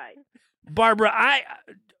 Barbara, exactly right. Barbara,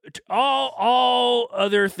 all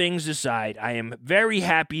other things aside, I am very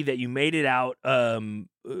happy that you made it out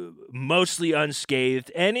mostly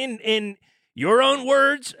unscathed, and in your own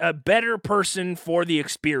words, a better person for the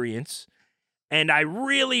experience. And I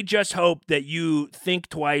really just hope that you think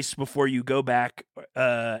twice before you go back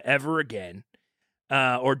ever again,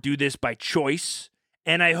 or do this by choice.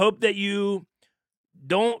 And I hope that you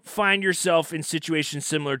don't find yourself in situations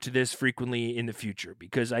similar to this frequently in the future,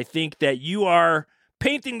 because I think that you are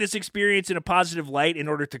painting this experience in a positive light in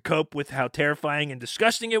order to cope with how terrifying and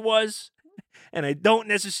disgusting it was. And I don't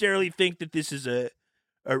necessarily think that this is a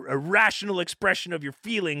rational expression of your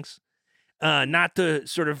feelings, not to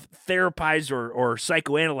sort of therapize or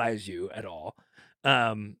psychoanalyze you at all.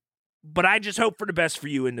 But I just hope for the best for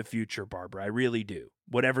you in the future, Barbara. I really do,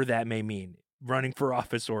 whatever that may mean, running for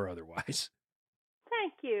office or otherwise.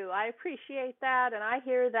 Thank you. I appreciate that, and I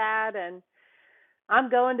hear that, and I'm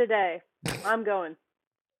going today. I'm going.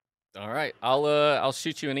 All right, I'll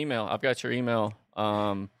shoot you an email. I've got your email.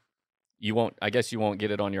 You won't. I guess you won't get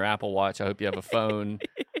it on your Apple Watch. I hope you have a phone.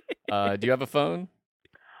 Do you have a phone?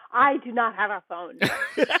 I do not have a phone.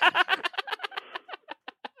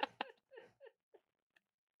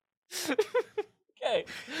 Okay.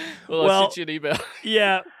 Well, I'll shoot you an email.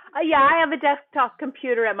 Yeah. Yeah, I have a desktop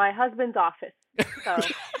computer at my husband's office. So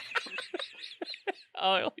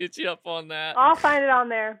I'll hit you up on that. I'll find it on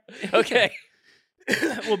there. Okay.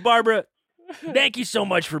 Well, Barbara, thank you so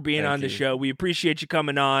much for being Thank on the you. show. We appreciate you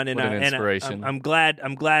coming on, and What an inspiration. I'm glad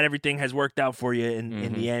everything has worked out for you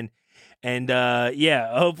in the end. And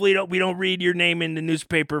hopefully we don't read your name in the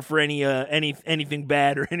newspaper for anything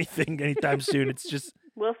bad or anything anytime soon. It's just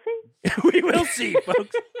we'll see. We will see,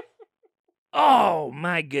 folks. Oh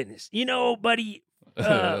my goodness! You know, buddy,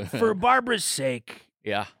 for Barbara's sake,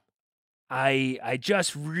 Yeah. I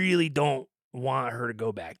just really don't want her to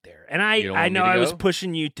go back there. And You don't I want me know to I was go?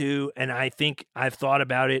 pushing you to, and I think I've thought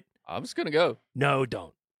about it. I'm just gonna go. No,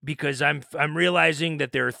 don't. Because I'm realizing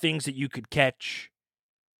that there are things that you could catch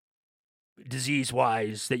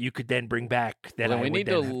disease-wise that you could then bring back. That Well, then I we would need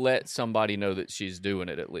then to have. let somebody know that she's doing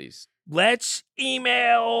it at least. Let's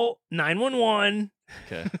email 911.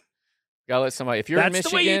 Okay. Gotta let somebody. If you're That's in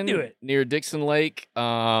the way you Michigan, do it. near Dixon Lake,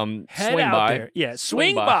 Head swing out by. there. Yeah,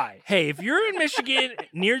 swing by. Hey, if you're in Michigan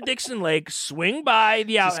near Dixon Lake, swing by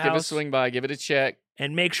the Just give it a outhouse swing by, give it a check.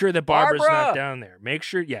 and make sure that Barbara's not Barbara! down there. Make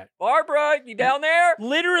sure, Barbara, you down there?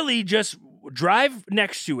 literally just drive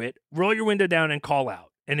next to it, roll your window down, and call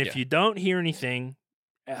out. And if Yeah. you don't hear anything,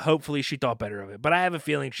 hopefully she thought better of it. But I have a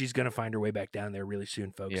feeling she's going to find her way back down there really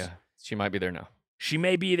soon, folks. Yeah, she might be there now. She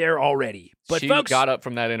may be there already. But she folks, got up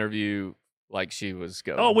from that interview like she was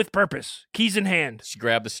going. oh, with purpose, keys in hand. She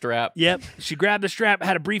grabbed the strap. Yep. She grabbed the strap,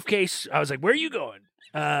 had a briefcase. I was like, where are you going?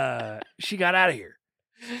 She got out of here.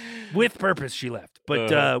 With purpose, she left.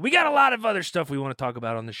 But we got a lot of other stuff we want to talk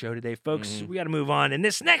about on the show today, folks. Mhm. We got to move on. And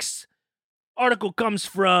this next article comes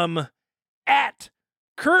from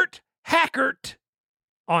 @Kurt Hackert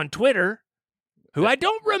on Twitter, who I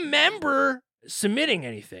don't remember submitting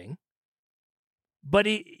anything. But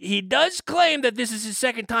he does claim that this is his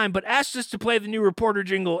second time, but asked us to play the new reporter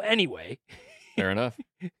jingle anyway. Fair enough.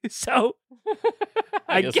 So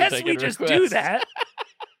I we're guess taking we just requests. do that.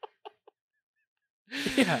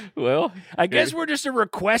 Yeah. Well, I guess we're just a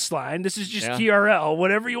request line. This is just Yeah. TRL.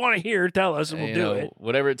 Whatever you want to hear, tell us and we'll you do know, it.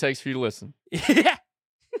 Whatever it takes for you to listen. Yeah.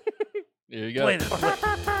 Here you go. Play this.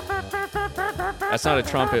 That's not a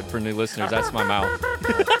trumpet for new listeners. That's my mouth.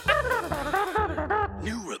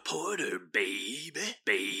 New reporter, baby,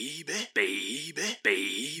 baby, baby,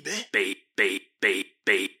 baby, baby, baby,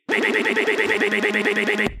 baby, baby,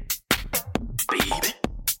 baby,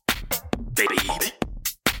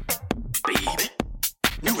 baby,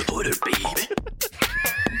 new reporter, baby,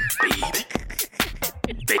 baby,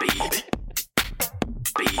 baby,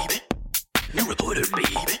 baby, new reporter,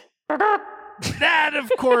 baby. That,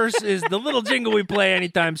 of course, is the little jingle we play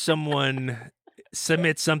anytime someone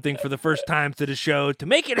submits something for the first time to the show to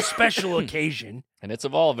make it a special occasion. And it's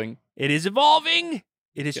evolving. It is evolving.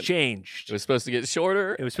 It has changed. It was supposed to get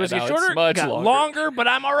shorter. It was supposed to and get now it's shorter. much Got longer, but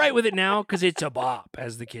I'm all right with it now because it's a bop,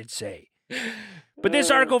 as the kids say. But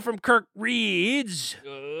this article from Kirk reads,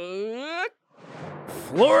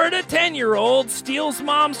 Florida 10-year-old steals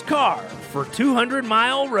mom's car for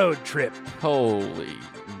 200-mile road trip. Holy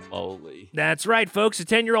moly. That's right, folks. A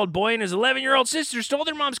 10-year-old boy and his 11-year-old sister stole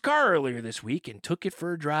their mom's car earlier this week and took it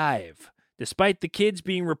for a drive. Despite the kids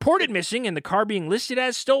being reported missing and the car being listed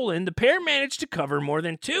as stolen, the pair managed to cover more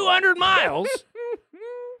than 200 miles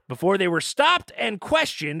before they were stopped and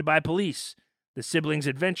questioned by police. The siblings'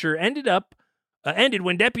 adventure ended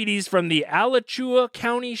when deputies from the Alachua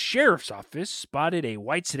County Sheriff's Office spotted a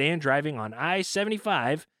white sedan driving on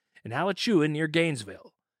I-75 in Alachua near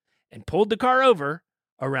Gainesville and pulled the car over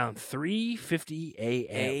around 3:50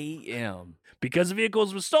 a.m. Because the vehicle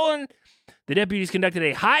was stolen, the deputies conducted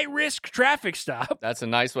a high-risk traffic stop. That's a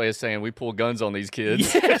nice way of saying we pull guns on these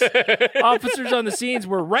kids. Yes. Officers on the scenes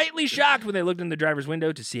were rightly shocked when they looked in the driver's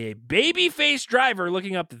window to see a baby-faced driver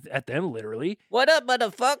looking up at them, literally. What up,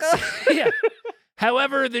 motherfucker? Yeah.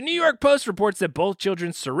 However, the New York Post reports that both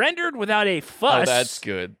children surrendered without a fuss. Oh, that's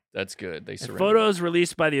good. That's good. They And surrendered. photos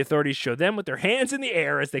released by the authorities show them with their hands in the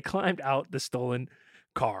air as they climbed out the stolen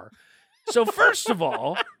car. So first of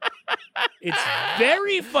all, it's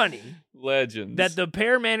very funny Legends. that the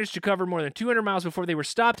pair managed to cover more than 200 miles before they were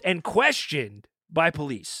stopped and questioned by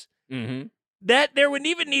police. Mm-hmm. That there would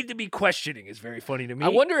even need to be questioning is very funny to me. I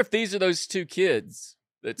wonder if these are those two kids.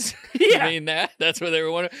 That's Yeah. I mean that's what they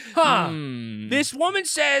were wondering. Huh. This woman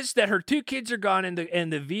says that her 2 kids are gone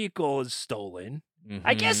and the vehicle is stolen. Mm-hmm.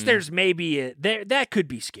 I guess there's maybe that could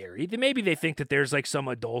be scary. Maybe they think that there's like some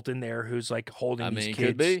adult in there who's like holding these kids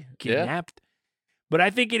could be. kidnapped. But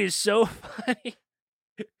I think it is so funny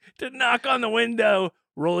to knock on the window,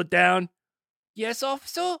 roll it down. Yes,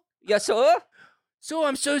 officer. Yes, sir. So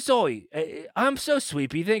I'm so sorry. I'm so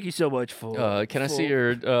sleepy. Thank you so much for. Can I see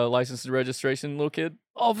your license and registration, little kid?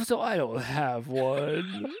 Officer, I don't have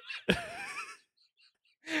one.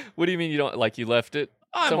 What do you mean you don't like? You left it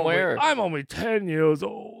somewhere? I'm only 10 years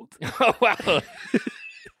old. Oh wow!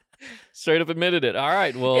 Straight up admitted it. All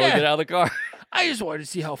right, well, Yeah. get out of the car. I just wanted to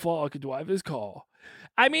see how far I could drive this car.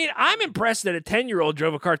 I mean, I'm impressed that a 10-year-old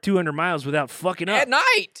drove a car 200 miles without fucking up. At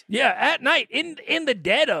night. Yeah, at night, in the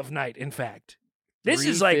dead of night. In fact, this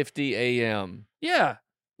is like 3:50 a.m. Yeah,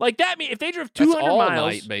 like that. If they drove That's 200 all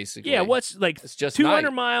miles, night, basically. yeah. What's like It's just 200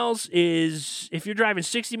 night. miles is if you're driving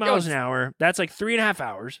 60 miles an hour, that's like 3.5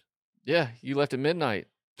 hours. Yeah, you left at midnight.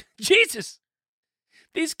 Jesus,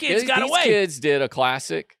 these kids got These away. kids did a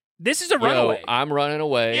classic. This is a Yo, runaway. I'm running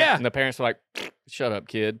away. Yeah. And the parents were like, shut up,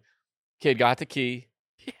 kid. Kid got the key.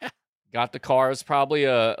 Yeah. Got the car. It's probably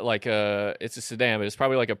it's a sedan, but it's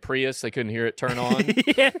probably like a Prius. They couldn't hear it turn on.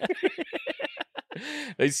 Yeah.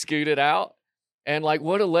 They scooted out. And like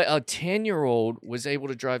what a 10-year-old was able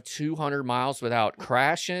to drive 200 miles without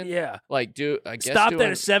crashing. Yeah. Like I guess Stopped doing,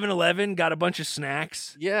 at a 7-Eleven, got a bunch of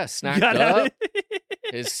snacks. yeah, snacked Got out up. of it.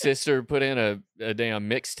 His sister put in a damn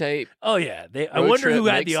mixtape. Oh yeah. I Road wonder trip who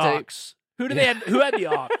had the mixtape. aux. Who had the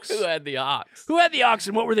aux? Who had the ox? Who had the aux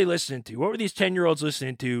and what were they listening to? What were these 10-year-olds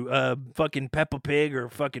listening to? Fucking Peppa Pig or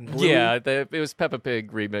fucking Bluey? Yeah, it was Peppa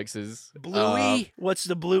Pig remixes. Bluey? What's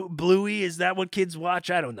the Bluey? Is that what kids watch?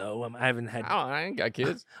 I don't know. I haven't had. I ain't got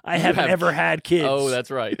kids. I haven't ever had kids. Oh, that's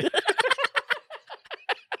right.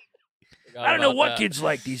 I don't know what kids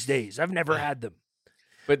like these days. I've never had them.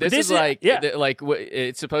 But this this is is- like, yeah.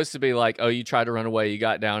 It's supposed to be like, oh, you tried to run away, you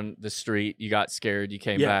got down the street, you got scared, you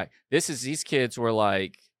came Yeah. back. These kids were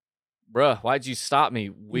like, bruh, why'd you stop me?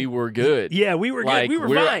 We were good. Yeah, we were Like, good. We were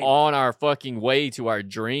we're fine. on our fucking way to our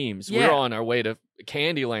dreams. Yeah. We're on our way to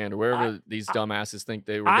Candyland or wherever these dumbasses think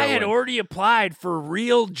they were I going. had already applied for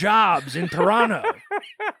real jobs in Toronto.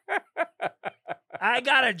 I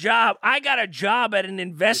got a job. I got a job at an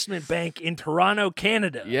investment bank in Toronto,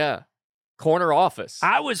 Canada. Yeah. Corner office.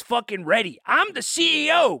 I was fucking ready. I'm the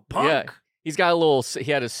CEO, punk. Yeah.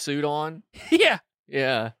 He had a suit on. Yeah.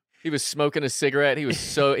 Yeah. He was smoking a cigarette. He was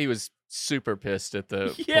super pissed at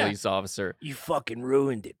the Yeah. police officer. You fucking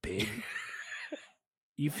ruined it, pig.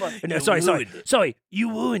 No, You sorry. ruined it. Sorry.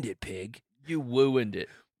 You ruined it, pig. You ruined it.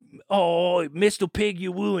 Oh, Mr. Pig,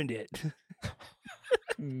 you ruined it.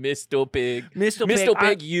 Mr. Pig. Mr. Mr.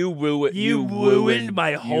 Pig, Pig, you ruined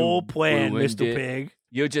my whole plan, ruined Mr. it. Pig.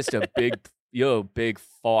 You're just you're a big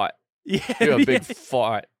fart. Yeah, You're a yeah. big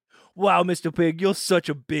fart. Wow, Mr. Pig, you're such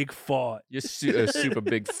a big fart. You're a super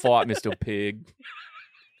big fart, Mr. Pig.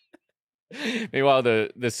 Meanwhile,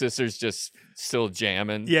 the sister's just still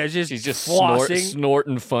jamming. Yeah, She's just flossing.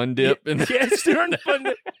 snorting Fun Dip in Yeah, snorting Fun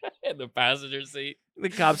Dip. in the passenger seat. The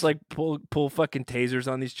cops like pull fucking tasers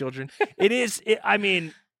on these children. It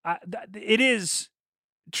is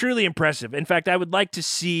truly impressive. In fact, I would like to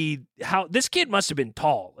see how this kid must have been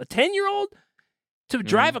tall. A 10-year-old to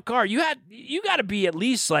drive a car. You got to be at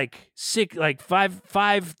least like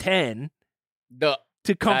 5'10"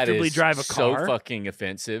 to comfortably drive a car. So fucking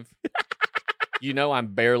offensive. You know I'm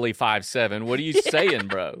barely 5'7". What are you saying,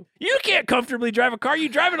 bro? You can't comfortably drive a car. You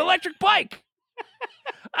drive an electric bike.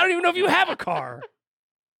 I don't even know if you have a car.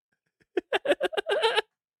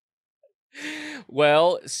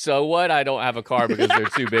 Well, so what? I don't have a car because they're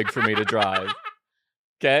too big for me to drive.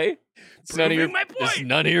 Okay? It's Proving my point. It's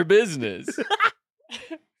none of your business.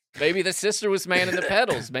 Maybe the sister was manning the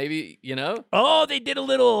pedals. Maybe, Oh, they did a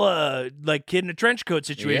little like kid in a trench coat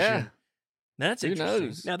situation. Yeah. That's Who interesting.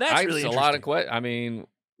 knows? Now that's really a interesting. lot of questions. I mean,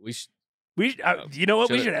 we you know what?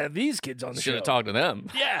 We Should've- should have these kids on the should show. have talked to them.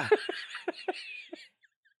 Yeah.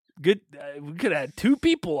 Good. We could have had 2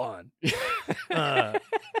 people on.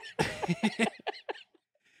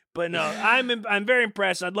 But no, I'm very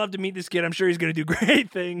impressed. I'd love to meet this kid. I'm sure he's going to do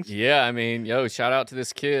great things. Yeah, I mean, shout out to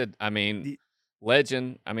this kid. I mean,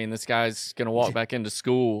 legend. I mean, this guy's going to walk back into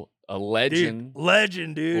school. A legend.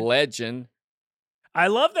 Legend, dude. Legend. I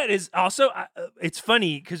love that. Is also it's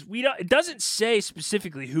funny because it doesn't say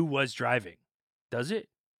specifically who was driving, does it?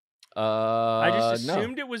 I just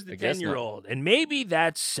assumed it was the 10-year-old, and maybe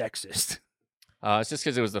that's sexist. It's just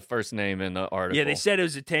because it was the first name in the article. Yeah, they said it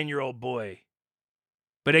was a 10-year-old boy,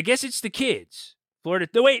 but I guess it's the kids. Florida.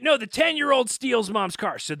 Wait, no, the 10-year-old steals mom's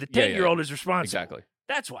car, so the 10-year-old is responsible. Exactly.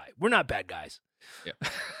 That's why we're not bad guys. Yeah.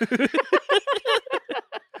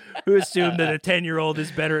 Who assumed that a 10-year-old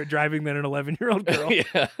is better at driving than an 11-year-old girl?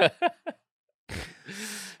 Yeah.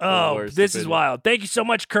 Oh, this is wild. Thank you so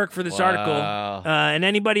much, Kirk, for this article. And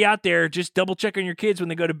anybody out there, just double check on your kids when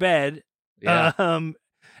they go to bed. Yeah.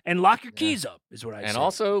 And lock your keys up, is what I say. And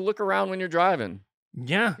also look around when you're driving.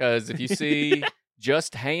 Yeah. Because if you see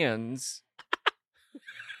just hands,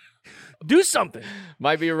 do something.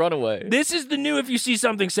 Might be a runaway. This is the new if you see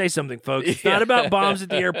something, say something, folks. It's not about bombs at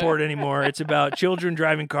the airport anymore. It's about children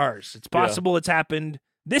driving cars. It's possible it's happened.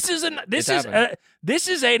 This is a 9/11. This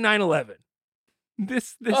is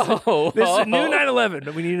a new 9/11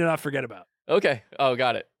 that we need to not forget about. Okay. Oh,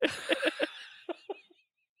 got it.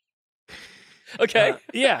 Okay.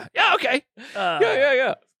 Yeah. Okay.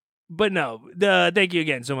 Yeah. But no, thank you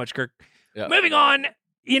again so much, Kirk. Yeah. Moving on,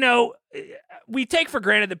 we take for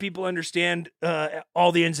granted that people understand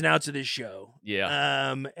all the ins and outs of this show.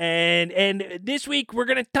 Yeah. And this week we're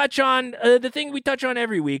going to touch on the thing we touch on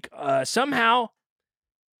every week. Somehow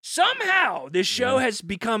this show has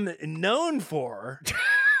become known for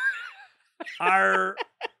our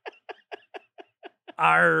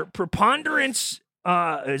preponderance.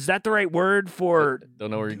 Is that the right word for?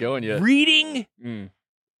 Don't know where you're going yet. Reading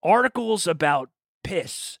articles about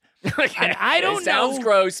piss. And I don't know. Sounds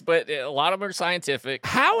gross, but a lot of them are scientific.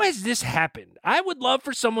 How has this happened? I would love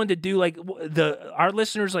for someone to do like our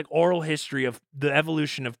listeners like oral history of the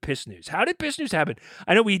evolution of piss news. How did piss news happen?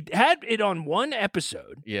 I know we had it on one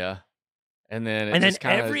episode. Yeah. And then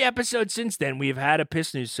every episode since then we've had a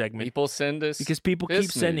piss news segment. People send us because people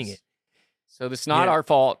keep sending it. So it's not our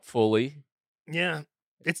fault fully. Yeah.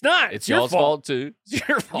 It's not. It's y'all's fault too. It's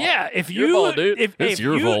your fault. Yeah, it's your fault, dude. It's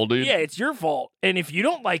your fault, dude. Yeah, it's your fault. And if you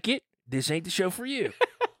don't like it, this ain't the show for you.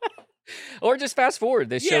 Or just fast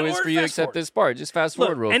forward. This show is for you except this part. Just fast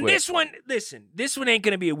forward real quick. And this one, listen, this one ain't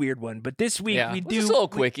going to be a weird one, but this week we do. Just a little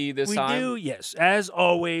quickie this time. We do, yes. As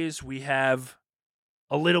always, we have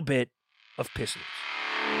a little bit of piss news.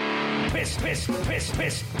 Piss news.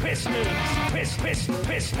 Piss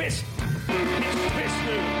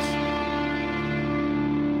news.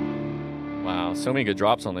 Wow, so many good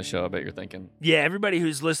drops on this show, I bet you're thinking. Yeah, everybody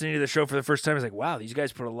who's listening to the show for the first time is like, wow, these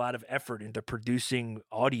guys put a lot of effort into producing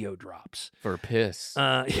audio drops. For piss.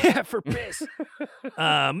 Yeah, for piss.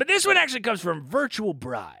 But this one actually comes from Virtual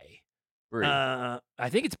Bry. I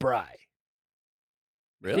think it's Bry.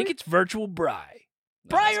 Really? I think it's Virtual Bry.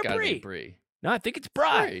 Bry or Bree? No, I think it's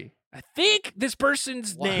Bry. I think this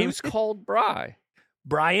person's name. Who's called Bry?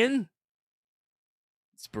 Brian?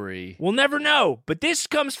 It's Bree. We'll never know. But this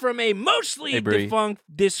comes from a mostly defunct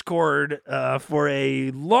Discord for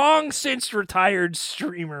a long since retired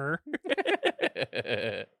streamer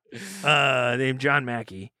named John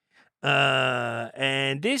Mackey.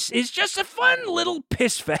 And this is just a fun little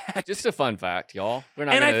piss fact. Just a fun fact, y'all. We're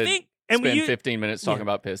not going to spend 15 minutes talking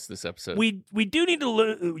about piss this episode. We do need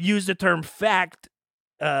to use the term fact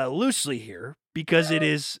loosely here because it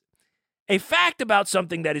is a fact about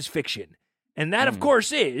something that is fiction. And that, of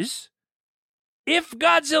course, is if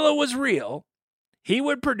Godzilla was real, he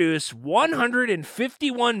would produce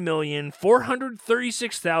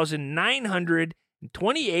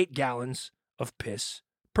 151,436,928 gallons of piss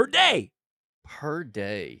per day. Per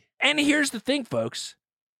day. And here's the thing, folks.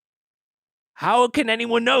 How can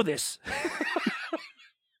anyone know this?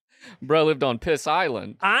 Bro lived on Piss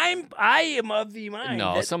Island. I am of the mind.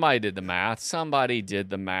 No, somebody did the math.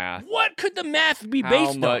 What could the math be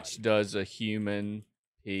based on? How much does a human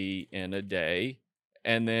pee in a day?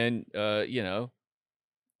 And then, 2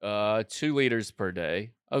 liters per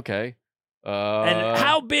day. Okay. And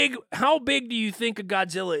how big do you think a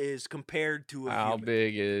Godzilla is compared to a human? How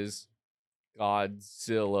big is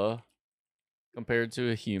Godzilla compared to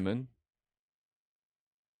a human?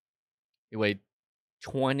 He weighed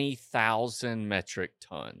 20,000 metric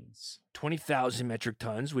tons. 20,000 metric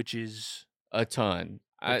tons, which is a ton.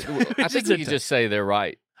 I think you could just say they're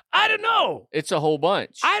right. I don't know. It's a whole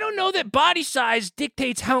bunch. I don't know that body size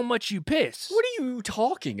dictates how much you piss. What are you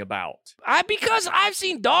talking about? Because I've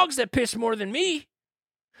seen dogs that piss more than me.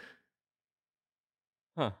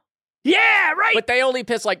 Huh. Yeah, right. But they only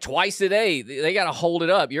piss like twice a day. They got to hold it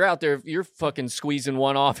up. You're out there, you're fucking squeezing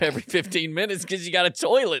one off every 15 minutes because you got a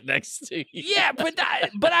toilet next to you. Yeah, but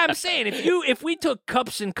I'm saying if we took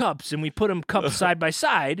cups and cups and we put them cups side by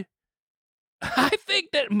side, I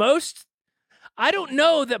think that I don't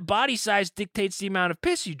know that body size dictates the amount of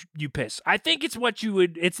piss you piss. I think it's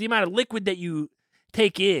it's the amount of liquid that you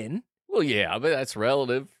take in. Well, yeah, but that's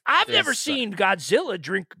relative. I've never seen Godzilla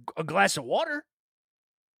drink a glass of water.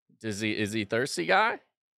 Is he thirsty guy?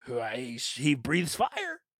 He breathes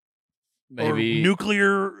fire. Maybe or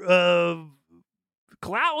nuclear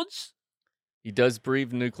clouds. He does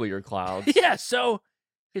breathe nuclear clouds. Yeah, so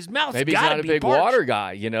his mouth's maybe he's gotta not a be big parched. water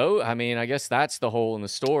guy, you know? I mean, I guess that's the hole in the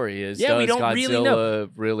story is we does don't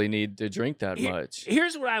Godzilla really need to drink that much?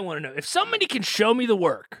 Here's what I want to know. If somebody can show me the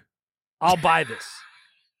work, I'll buy this.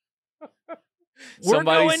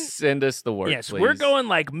 Somebody send us the work, yes, please. we're going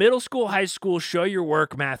like middle school, high school, show your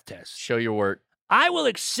work math test. Show your work. I will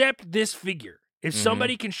accept this figure if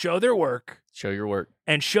somebody can show their work. Show your work.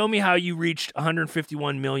 And show me how you reached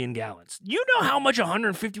 151 million gallons. You know how much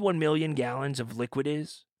 151 million gallons of liquid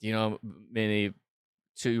is? Do you know how many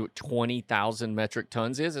 20,000 metric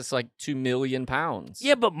tons is? It's like 2 million pounds.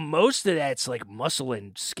 Yeah, but most of that's like muscle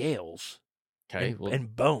and scales. Okay.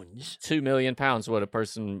 And bones. 2 million pounds, what a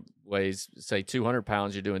person weighs, say 200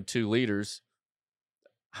 pounds, you're doing 2 liters.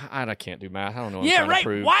 I can't do math. I don't know what I'm trying to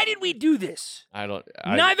prove. Why did we do this?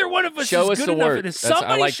 Neither one of us is good enough at this.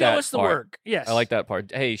 Somebody show us the work. Yes. I like that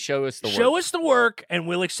part. Hey, show us the work. Show us the work and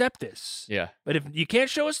we'll accept this. Yeah. But if you can't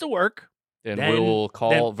show us the work, then we'll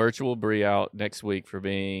call Virtual Brie out next week for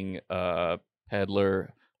being a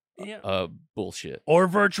peddler bullshit. Or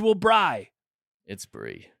Virtual Brie. It's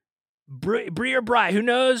Brie. Brie or Brie, who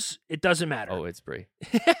knows? It doesn't matter. Oh, it's Brie.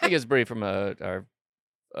 I think it's Brie from our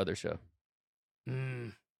other show.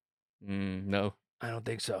 No. I don't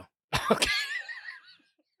think so. Okay.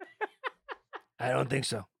 I don't think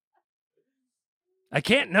so. I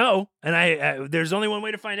can't know, and there's only one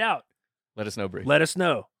way to find out. Let us know, Brie. Let us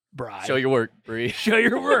know, Brie. Show your work, Brie. Show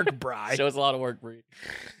your work, Brie. Show us a lot of work, Brie.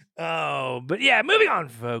 Oh, but yeah, moving on,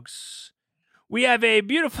 folks. We have a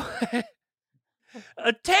beautiful...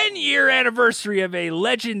 a 10-year anniversary of a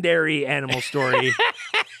legendary animal story.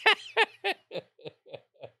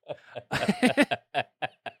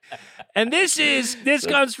 And this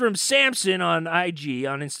comes from Samson on IG,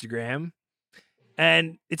 on Instagram.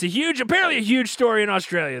 And it's apparently a huge story in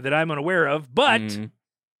Australia that I'm unaware of, but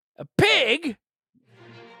a pig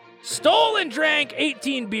stole and drank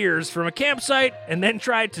 18 beers from a campsite and then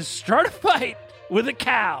tried to start a fight with a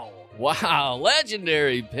cow. Wow,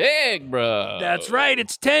 legendary pig, bro. That's right.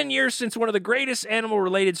 It's 10 years since one of the greatest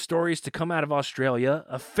animal-related stories to come out of Australia.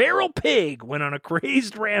 A feral pig went on a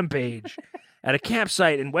crazed rampage at a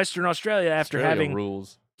campsite in Western Australia after having...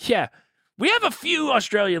 rules. Yeah. We have a few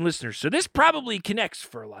Australian listeners, so this probably connects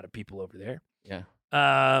for a lot of people over there. Yeah.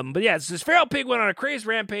 But yeah, this feral pig went on a crazed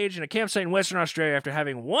rampage in a campsite in Western Australia after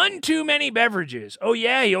having one too many beverages. Oh,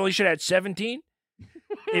 yeah? He only should have had 17?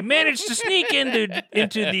 It managed to sneak into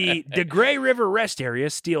the Grey River rest area,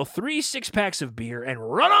 steal 3 6-packs of beer,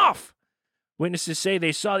 and run off. Witnesses say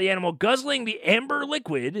they saw the animal guzzling the amber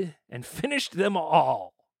liquid and finished them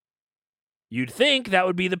all. You'd think that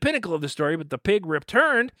would be the pinnacle of the story, but the pig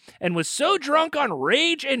returned and was so drunk on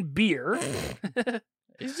rage and beer...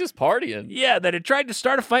 He's just partying. Yeah, that it tried to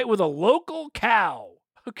start a fight with a local cow.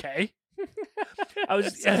 Okay.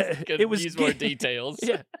 It was use more details.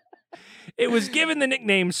 Yeah. It was given the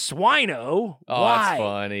nickname Swino. Oh, Why? That's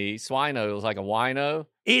funny. Swino is like a wino.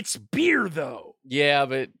 It's beer, though. Yeah,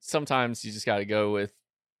 but sometimes you just got to go with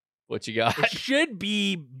what you got. It should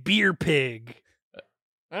be beer pig.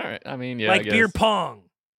 All right. I mean, yeah, like I guess. beer pong,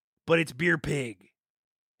 but it's beer pig.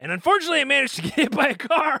 And unfortunately, it managed to get hit by a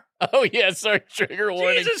car. Oh, yeah. Sorry, trigger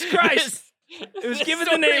warning. Jesus Christ. It was given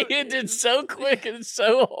the name. It did so quick and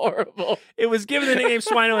so horrible. It was given the nickname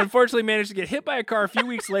Swino. Unfortunately, managed to get hit by a car a few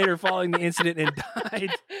weeks later following the incident and died.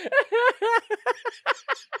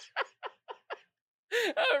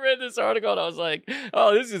 I read this article and I was like,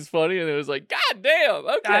 "Oh, this is funny," and it was like, "God damn!"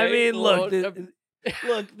 Okay. I mean, look,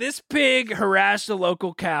 this pig harassed a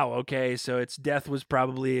local cow. Okay, so its death was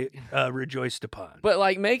probably rejoiced upon. But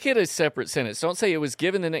like, make it a separate sentence. Don't say it was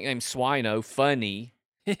given the nickname Swino, funny,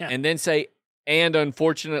 and then say. And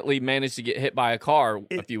unfortunately managed to get hit by a car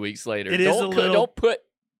a few weeks later. Don't put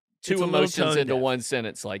two emotions into one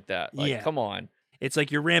sentence like that. Like, come on. It's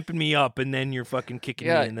like you're ramping me up and then you're fucking kicking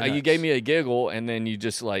me in the nuts. You gave me a giggle and then you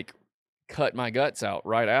just like cut my guts out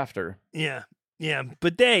right after. Yeah. Yeah.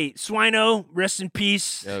 But Swino, rest in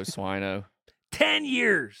peace. Yo, Swino. 10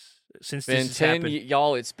 years. since Been this has 10 happened.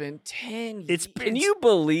 y'all, it's been 10 It's been- Can you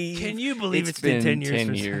believe it's been 10 years?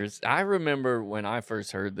 10 years. I remember when I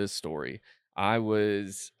first heard this story,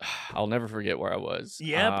 I'll never forget where I was.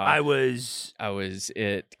 Yep, I was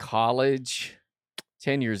at college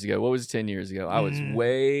 10 years ago. What was 10 years ago? I was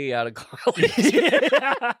way out of college.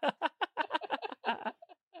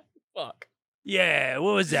 Fuck. Yeah,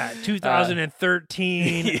 what was that?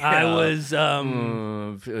 2013. Yeah. I was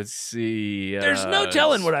let's see. There's no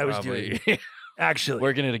telling what I was doing. Actually,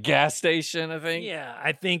 Working at a gas station, I think. yeah,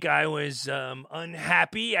 I think I was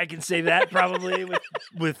unhappy. I can say that probably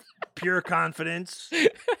with pure confidence.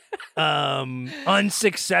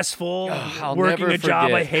 Unsuccessful, I'll working never a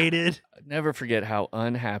job I forget. hated. Never forget how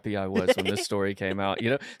unhappy I was when this story came out.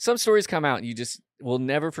 You know, some stories come out and you just will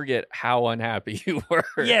never forget how unhappy you were.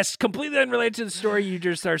 Yes, completely unrelated to the story. You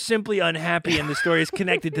just are simply unhappy, and the story is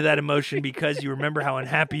connected to that emotion because you remember how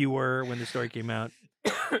unhappy you were when the story came out.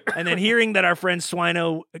 And then hearing that our friend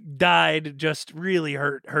Swino died just really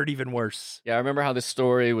hurt even worse. Yeah, I remember how this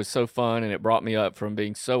story was so fun and it brought me up from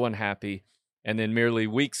being so unhappy. And then merely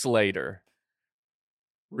weeks later,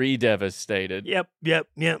 re-devastated. Yep.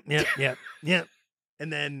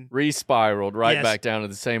 And then Re-spiraled right Yes. back down to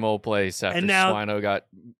the same old place after And now- Swino got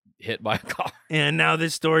hit by a car. and now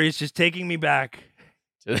this story is just taking me back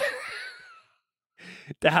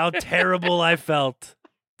to how terrible I felt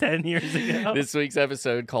 10 years ago. This week's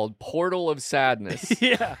episode called Portal of Sadness.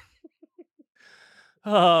 Yeah.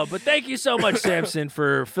 But thank you so much, Samson,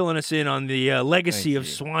 for filling us in on the legacy of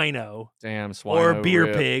you. Swino Damn, Swino. or Beer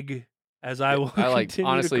rip. Pig, as I will I like, continue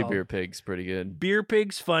to honestly, call Beer it. Pig's pretty good. Beer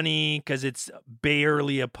Pig's funny because it's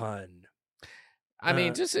barely a pun. I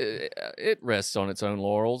mean, just it rests on its own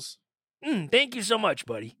laurels. Thank you so much,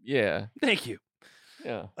 buddy. Yeah, Thank you.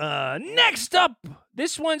 yeah. Next up,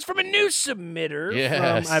 this one's from a new submitter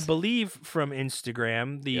Yes. from, I believe, from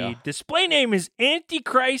Instagram. The Yeah. display name is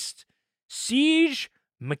Antichrist Siege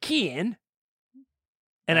McKeon.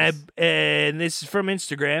 And Nice. and this is from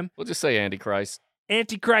Instagram. We'll just say Antichrist. The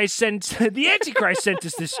Antichrist sent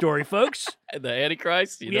us this story, folks. The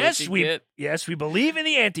Antichrist? You know what Yes, you we get? believe in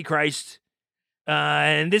the Antichrist.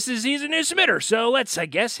 And he's a new submitter. So let's, I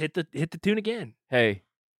guess, hit the tune again. Hey,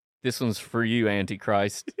 this one's for you,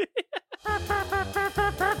 Antichrist.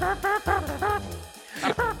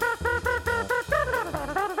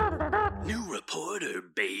 New reporter,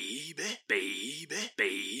 baby, baby,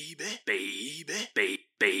 baby, baby, baby,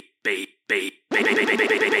 baby, baby, baby,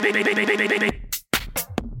 baby,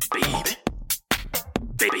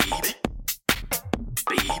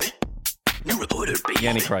 baby, new reporter, baby, The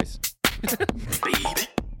Antichrist. baby,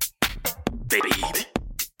 baby,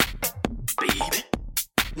 baby,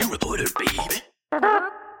 new reporter, baby.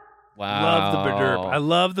 Wow. Love the Berderp. I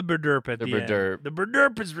love the Berderp at the, The end. Berderp. The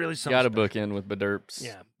Berderp is really something. Got a special. book in with Berderps.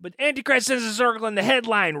 Yeah. But Antichrist says a circle, and the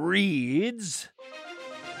headline reads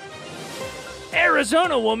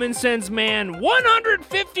Arizona woman sends man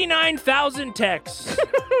 159,000 texts.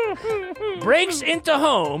 Breaks into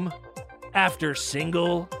home after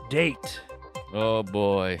single date. Oh,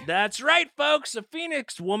 boy. That's right, folks. A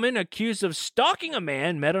Phoenix woman accused of stalking a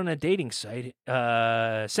man met on a dating site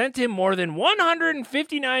sent him more than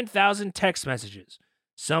 159,000 text messages,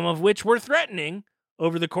 some of which were threatening,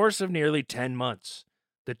 over the course of nearly 10 months.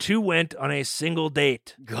 The two went on a single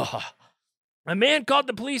date. God. A man called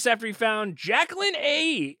the police after he found Jacqueline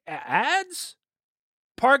A. Ads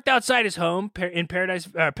parked outside his home in Paradise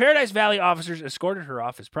Valley. Officers escorted her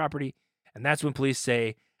off his property, and that's when police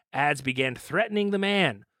say Ads began threatening the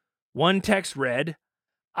man. One text read,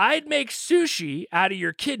 "I'd make sushi out of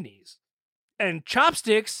your kidneys and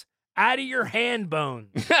chopsticks out of your hand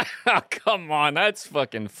bones." Come on, that's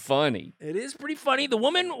fucking funny. It is pretty funny. The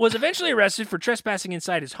woman was eventually arrested for trespassing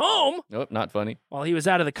inside his home Nope, not funny. while he was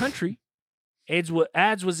out of the country.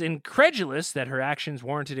 Ads was incredulous that her actions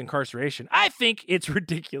warranted incarceration. "I think it's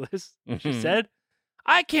ridiculous," she said.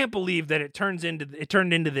 "I can't believe that it turned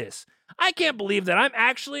into this. I can't believe that I'm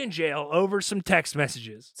actually in jail over some text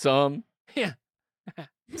messages." Some. Yeah.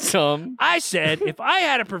 Some. I said, if I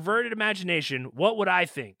had a perverted imagination, what would I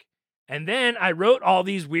think? And then I wrote all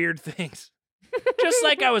these weird things. Just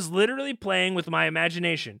like I was literally playing with my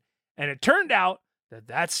imagination. And it turned out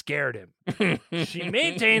that scared him. She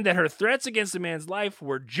maintained that her threats against the man's life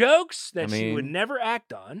were jokes that she would never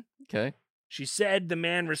act on. Okay. She said the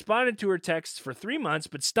man responded to her texts for 3 months,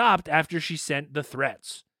 but stopped after she sent the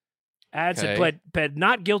threats. Ads had pled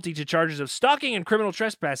not guilty to charges of stalking and criminal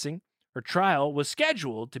trespassing. Her trial was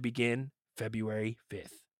scheduled to begin February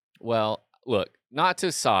 5th. Well, look, not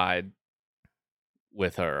to side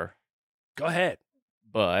with her, Go ahead.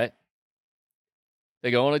 but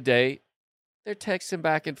they go on a date. They're texting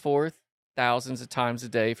back and forth thousands of times a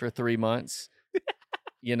day for 3 months.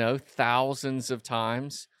 Thousands of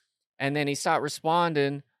times. And then he stopped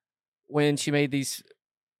responding when she made these,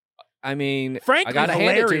 frankly, I gotta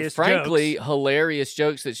hand it to hilarious jokes. Hilarious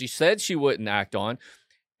jokes that she said she wouldn't act on.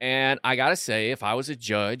 And I gotta say, if I was a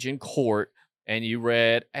judge in court and you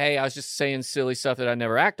read, hey, I was just saying silly stuff that I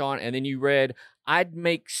never act on, and then you read, I'd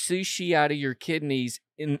make sushi out of your kidneys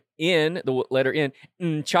in the letter N,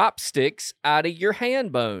 chopsticks out of your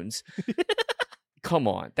hand bones. Come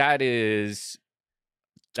on. That's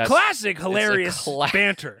classic hilarious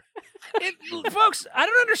banter. Folks, I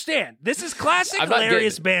don't understand. This is classic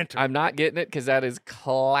hilarious banter. I'm not getting it because that is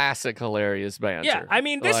classic hilarious banter. Yeah,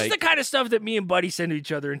 this is the kind of stuff that me and Buddy send to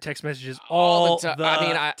each other in text messages all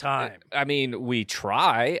the time. We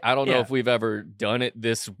try. I don't know if we've ever done it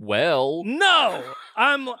this well. No,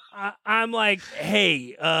 I'm like,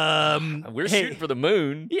 hey, we're shooting for the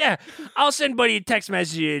moon. Yeah, I'll send Buddy a text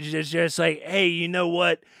message that's just like, hey, you know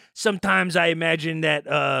what? Sometimes I imagine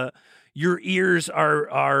that your ears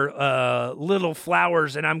are little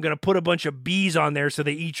flowers, and I'm going to put a bunch of bees on there so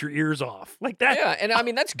they eat your ears off. Like that. Yeah,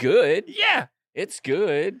 and that's good. Yeah. It's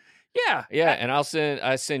good. Yeah. Yeah, and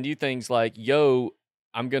I send you things like, yo,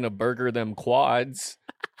 I'm going to burger them quads,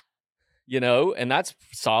 and that's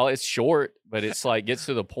solid. It's short, but it's like gets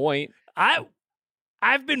to the point.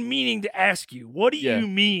 I've been meaning to ask you, what do you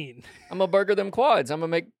mean? I'm going to burger them quads. I'm going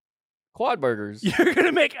to make quad burgers. You're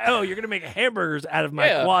gonna make hamburgers out of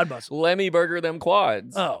my quad muscle. Let me burger them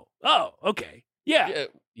quads. Oh, okay. Yeah.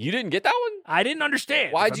 You didn't get that one? I didn't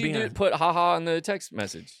understand. Why'd you put haha in the text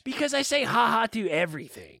message? Because I say haha to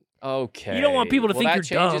everything. Okay. You don't want people to think you're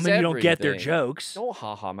dumb and you don't get their jokes. Don't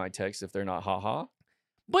haha my text if they're not haha.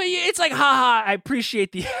 But it's like haha, I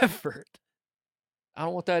appreciate the effort. I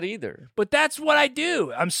don't want that either. But that's what I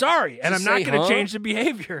do. I'm sorry. And I'm not going to change the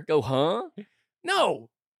behavior. Go, huh? No.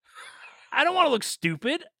 I don't want to look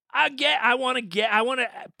stupid. I want to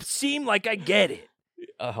seem like I get it.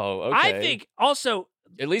 Oh, okay. I think also.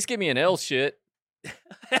 At least give me an L shit.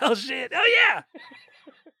 L shit. Oh, yeah.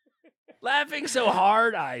 Laughing so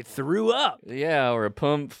hard, I threw up. Yeah, or a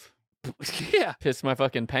pump. Yeah. Pissed my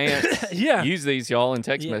fucking pants. Yeah. Use these, y'all, in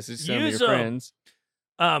text message. Send me your friends.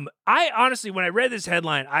 I honestly, when I read this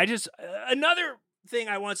headline, I just, another thing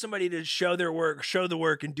I want somebody to show the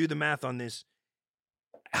work and do the math on this.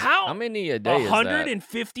 How many a day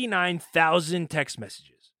 159,000 text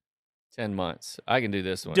messages. 10 months. I can do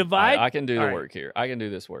this one. I can do the work here. I can do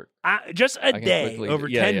this work. Just a day over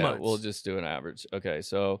 10 months. We'll just do an average. Okay,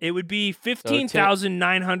 so it would be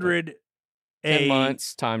 15,900 10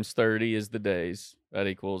 months times 30 is the days. That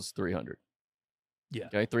equals 300. Yeah.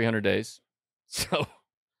 Okay, 300 days. So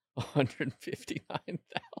 159,000.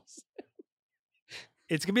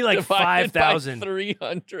 It's going to be like 5,000.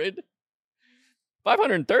 300.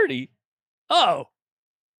 530. Oh.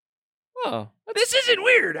 Oh. This isn't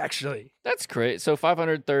weird, actually. That's great. So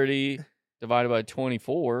 530 divided by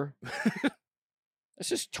 24. That's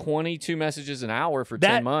just 22 messages an hour for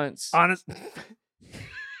 10 months. Honest.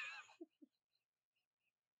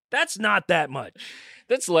 That's not that much.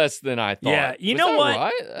 That's less than I thought. Yeah, you know what?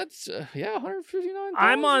 Right? That's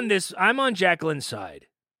 159,000. I'm on Jacqueline's side.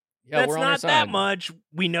 Yeah, that's not that much.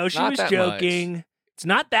 We know she was joking. Much. It's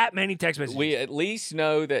not that many text messages. We at least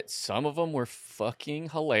know that some of them were fucking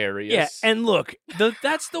hilarious. Yeah, and look,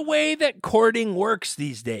 that's the way that courting works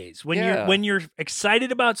these days. When you're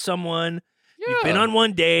excited about someone, you've been on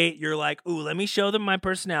one date, you're like, ooh, let me show them my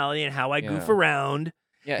personality and how I goof around.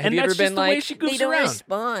 Yeah, have you ever been like, the way she goofs they don't around.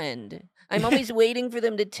 Respond. I'm always waiting for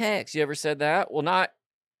them to text. You ever said that? Well, not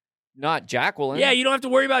Jacqueline. Yeah, you don't have to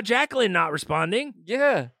worry about Jacqueline not responding.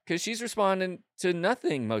 Yeah, because she's responding to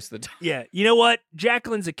nothing most of the time. Yeah, you know what?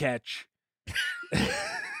 Jacqueline's a catch.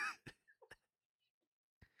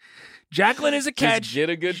 Jacqueline is a catch. Just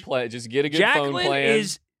get a good play. Just get a good Jacqueline phone plan.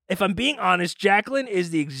 If I'm being honest, Jacqueline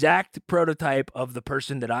is the exact prototype of the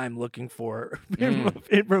person that I'm looking for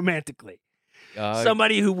romantically.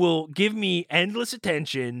 Somebody who will give me endless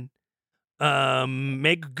attention,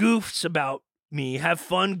 make goofs about me, have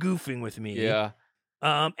fun goofing with me. Yeah.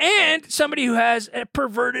 And somebody who has a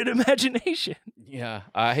perverted imagination. Yeah.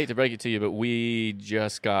 I hate to break it to you, but we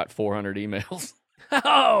just got 400 emails.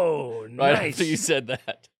 Oh, right nice. after you said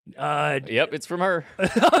that. Yep, it's from her.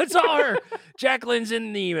 It's all her. Jacqueline's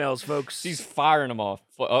in the emails, folks. She's firing them off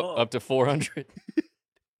up to 400.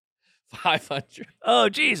 500. Oh,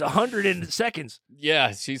 geez, 100 in seconds.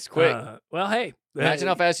 Yeah, she's quick. Well, hey. Imagine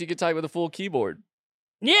how fast you could type with a full keyboard.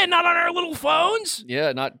 Yeah, not on our little phones.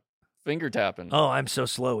 Yeah, not finger tapping. Oh, I'm so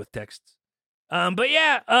slow with texts. But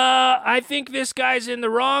yeah, I think this guy's in the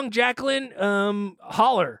wrong. Jacqueline,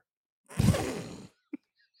 holler.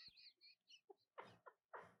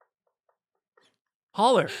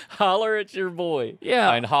 Holler. Holler at your boy.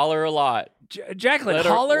 Yeah. And holler a lot. Jacqueline,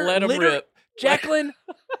 holler. Let him rip. Jacqueline,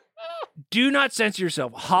 do not censor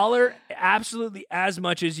yourself. Holler absolutely as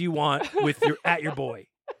much as you want at your boy.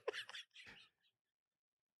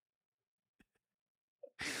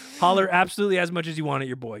 Holler absolutely as much as you want at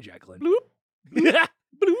your boy, Jacqueline. Bloop. Bloop.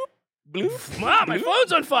 Bloop. Bloop. Mom, my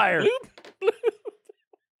phone's on fire. Bloop.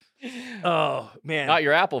 Oh, man. Not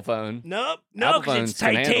your Apple phone. No, Apple because phones it's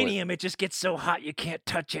can handle titanium. It just gets so hot you can't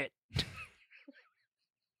touch it.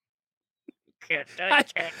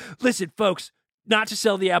 Listen, folks, not to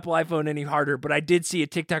sell the Apple iPhone any harder, but I did see a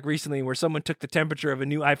TikTok recently where someone took the temperature of a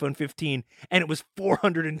new iPhone 15 and it was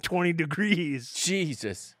 420 degrees.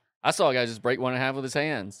 Jesus. I saw a guy just break one in half with his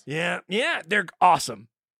hands. Yeah, they're awesome.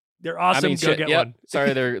 They're awesome. I mean, Go get one.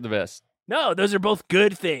 Sorry, they're the best. No, those are both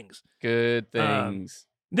good things. Good things.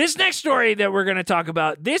 This next story that we're going to talk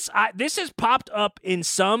about, this has popped up in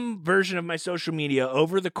some version of my social media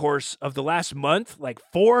over the course of the last month, like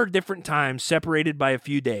 4 different times, separated by a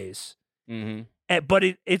few days. Mm-hmm. But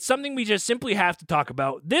it's something we just simply have to talk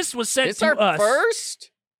about. This was sent to us. It's our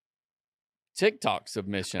first TikTok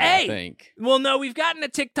submission, I think. Well, no, we've gotten a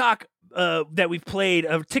TikTok that we've played,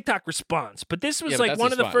 a TikTok response. But this was like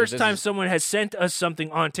one of the first times someone has sent us something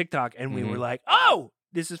on TikTok, and we were like, oh,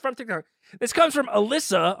 this is from TikTok. This comes from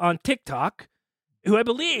Alyssa on TikTok, who I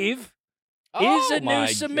believe is a new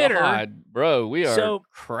submitter. God, bro, we are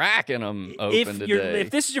cracking them open today. If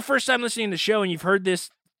this is your first time listening to the show and you've heard this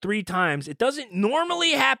 3 times, it doesn't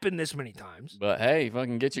normally happen this many times. But hey,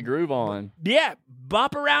 fucking get your groove on. Yeah,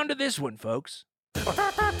 bop around to this one, folks.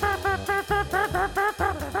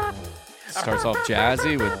 Starts off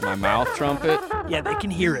jazzy with my mouth trumpet. Yeah, they can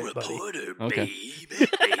hear it, buddy. Okay.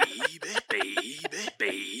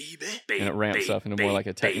 And it ramps up into more like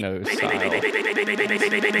a techno style.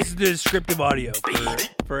 This is the descriptive audio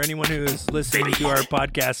for anyone who is listening to our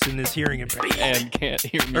podcast and is hearing impaired. And can't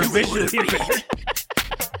hear me. Or visually impaired.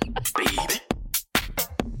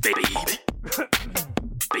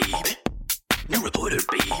 New reporter,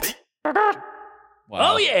 baby.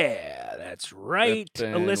 Wow. Oh, yeah, that's right.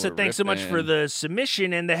 Alyssa, thanks so much for the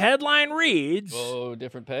submission. And the headline reads... Oh,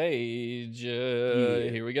 different page.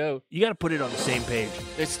 Here we go. You got to put it on the same page.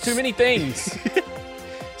 There's too many things.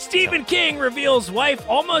 Stephen King reveals wife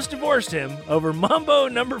almost divorced him over Mambo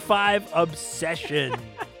No. 5 obsession.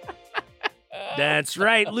 That's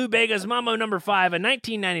right. Lou Bega's Mambo No. 5, a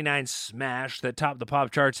 1999 smash that topped the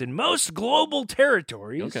pop charts in most global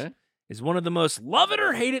territories. Okay. Is one of the most love it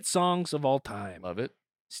or hate it songs of all time. Love it.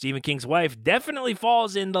 Stephen King's wife definitely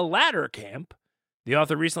falls in the latter camp. The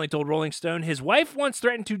author recently told Rolling Stone his wife once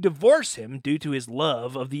threatened to divorce him due to his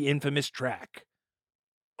love of the infamous track.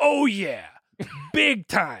 Oh, yeah. Big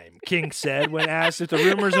time, King said when asked if the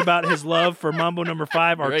rumors about his love for Mambo No.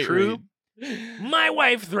 5 are true. My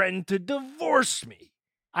wife threatened to divorce me.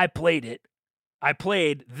 I played it. I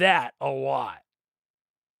played that a lot.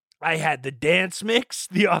 I had the dance mix,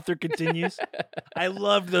 the author continues. I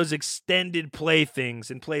loved those extended play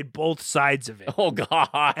things and played both sides of it. Oh,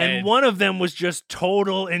 God. And one of them was just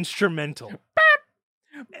total instrumental.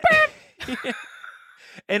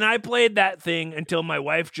 And I played that thing until my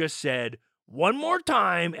wife just said, one more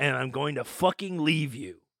time and I'm going to fucking leave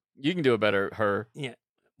you. You can do it better, her. Yeah.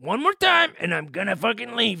 One more time and I'm going to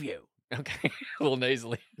fucking leave you. Okay. A little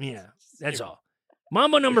nasally. Yeah, that's all.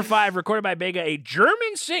 Mambo No. 5, recorded by Bega, a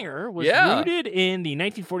German singer, was rooted in the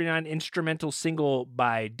 1949 instrumental single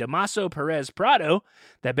by Damaso Perez Prado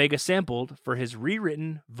that Bega sampled for his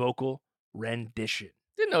rewritten vocal rendition.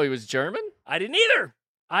 Didn't know he was German. I didn't either.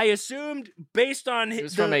 I assumed based on He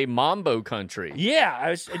was from a mambo country.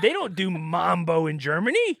 Yeah, they don't do mambo in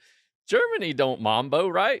Germany. Germany don't mambo,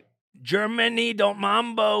 right? Germany don't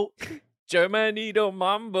mambo. Germany don't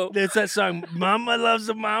mambo. That's that song, Mama Loves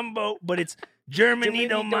a Mambo, but it's Germany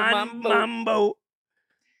don't mambo.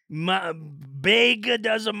 Bega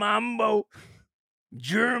does a mambo.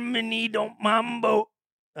 Germany don't mambo.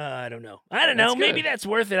 I don't know. That's Maybe good. that's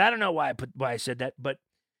worth it. I don't know why I said that, but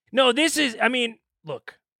no, this is. I mean,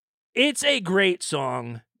 look, it's a great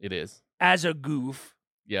song. It is as a goof.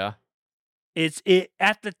 Yeah. It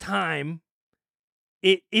at the time.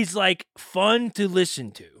 It is like fun to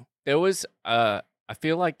listen to. It was. I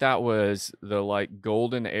feel like that was the like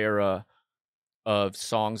golden era of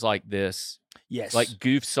songs like this. Yes. Like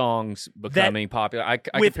goof songs becoming popular. I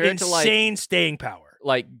with compare it to like insane staying power.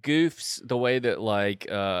 Like goofs, the way that like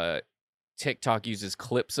TikTok uses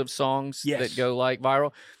clips of songs that go like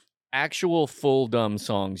viral. Actual full dumb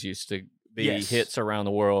songs used to be hits around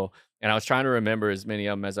the world. And I was trying to remember as many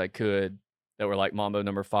of them as I could that were like Mambo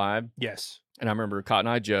No. 5. Yes. And I remember Cotton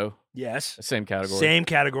Eye Joe. Yes. Same category. Same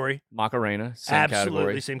category. Macarena. Same Absolutely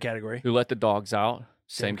category. same category. Who Let the Dogs Out.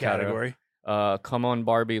 Same category. Come On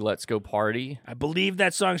Barbie, Let's Go Party. I believe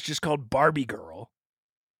that song's just called Barbie Girl.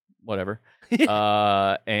 Whatever.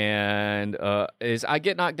 And is I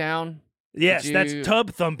Get Knocked Down? Yes, that's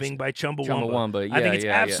Tub Thumping by Chumbawamba. Chumbawamba. Yeah, I think it's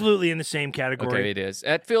absolutely in the same category. Okay, it is.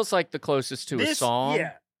 It feels like the closest to a song.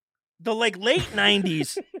 Yeah. The late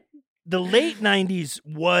 90s, the late 90s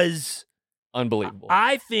was unbelievable.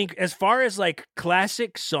 I think as far as like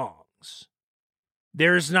classic songs,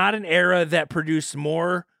 there's not an era that produced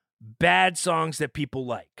more bad songs that people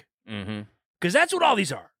like. Mm-hmm. Because that's what all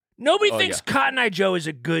these are. Nobody thinks Cotton Eye Joe is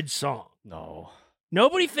a good song. No.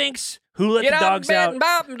 Nobody thinks Who Let the Dogs Out.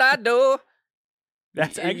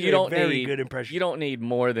 That's actually a very good impression. You don't need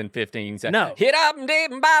more than 15 seconds. No. Hit up and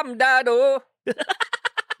dip and bop and da-do.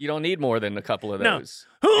 You don't need more than a couple of those.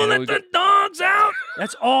 No. Who let the dogs out?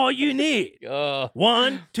 That's all you need.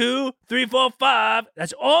 1, 2, 3, 4, 5.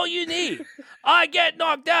 That's all you need. I get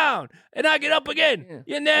knocked down and I get up again. Yeah.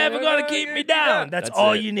 You're never going to keep me down. That's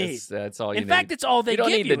all you need. That's all you need. In fact, it's all they give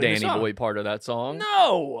you. You don't need the Danny Boy part of that song.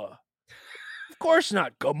 No. Of course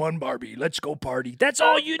not. Come on, Barbie. Let's go party. That's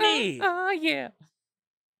all you need. Yeah.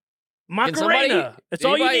 Macarena. That's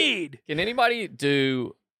all you need. Can anybody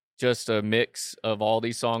do just a mix of all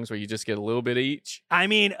these songs where you just get a little bit each? I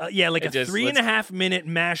mean, yeah, like a 3.5 minute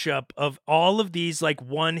mashup of all of these like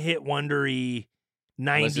one-hit wondery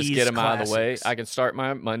 90s Let's just get them classics. out of the way. I can start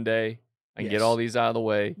my Monday and get all these out of the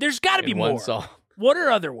way. There's got to be more. One song. What are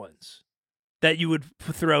other ones that you would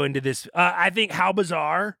throw into this? I think How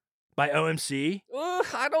Bizarre by OMC.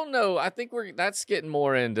 I don't know. I think that's getting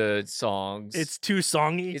more into songs. It's too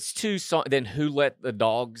songy. It's too song. Then Who Let the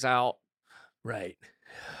Dogs Out? Right.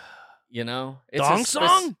 You know, Dong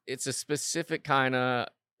song. It's a specific kind of.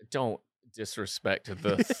 Don't disrespect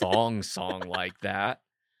the thong song like that.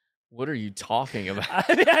 What are you talking about?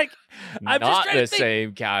 I'm not just the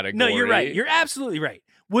same category. No, you're right. You're absolutely right.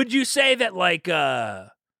 Would you say that like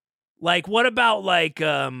what about like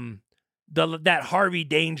that Harvey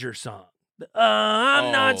Danger song?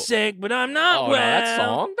 I'm not sick, but I'm not well.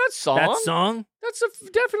 No, that song. That's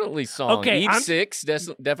definitely song. Okay, Eve 6,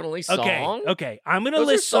 definitely song. Okay. I'm gonna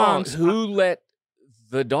list songs. Who Let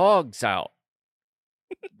the Dogs Out?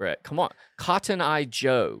 Brett, come on. Cotton Eye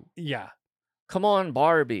Joe. Yeah. Come on,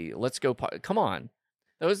 Barbie. Let's go. Come on.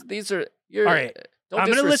 These are. All right. I'm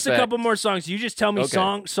gonna list a couple more songs. You just tell me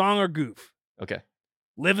song or goof. Okay.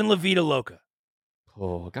 Livin' La Vida Loca.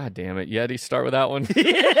 Oh, God damn it. Yeti, start with that one.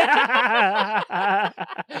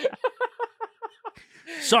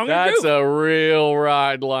 Song That's or goof? a real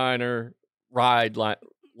line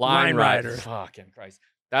rider. Fucking Christ.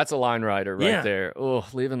 That's a line rider right there. Oh,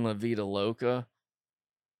 Livin' La Vida Loca.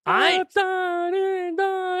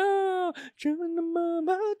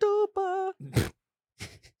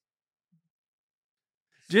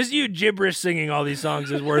 Just you gibberish singing all these songs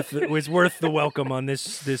is worth the welcome on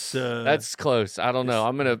this. That's close. I don't know.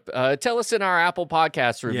 I'm gonna tell us in our Apple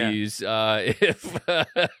Podcast reviews if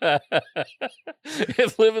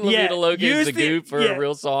 "Livin' La Vida Loca" is a goof for a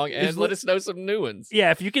real song, and let us know some new ones.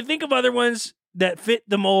 Yeah, if you can think of other ones that fit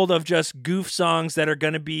the mold of just goof songs that are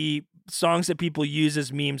going to be songs that people use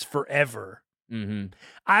as memes forever. Mm-hmm.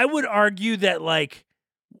 I would argue that like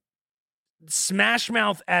Smash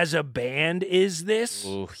Mouth as a band is this.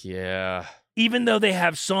 Oh yeah. Even though they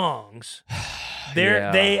have songs,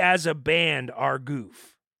 they as a band are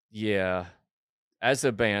goof. Yeah. As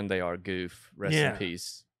a band they are goof. Rest in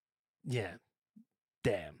peace. Yeah.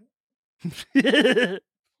 Damn.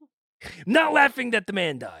 Not laughing that the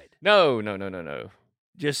man died. No.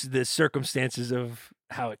 Just the circumstances of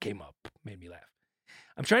how it came up made me laugh.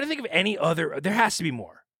 I'm trying to think of any other. There has to be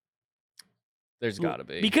more. There's got to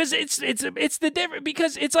be, because it's the different,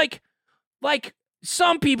 because it's like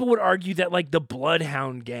some people would argue that like the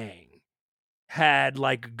Bloodhound Gang had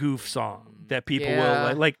like a goof song that people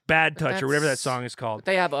will like Bad Touch or whatever that song is called. But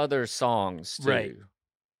they have other songs too. Right?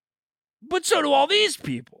 But so do all these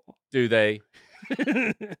people. Do they?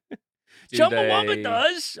 Chumbawamba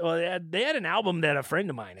does. Well, they had an album that a friend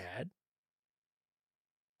of mine had.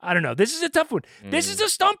 I don't know. This is a tough one. This is a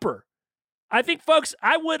stumper. I think, folks,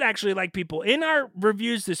 I would actually like people in our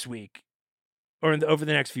reviews this week or over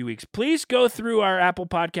the next few weeks, please go through our Apple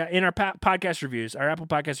Podcast, in our podcast reviews, our Apple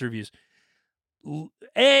Podcast reviews.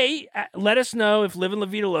 Let us know if Livin' La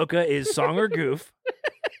Vida Loca is song or goof.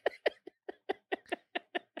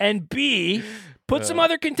 And B, put some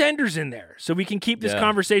other contenders in there so we can keep this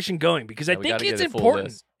conversation going, because I think it's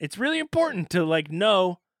important. It's really important to like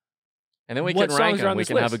know. And then we can rank them. We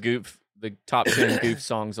can have a goof. The top 10 goof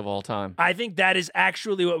songs of all time. I think that is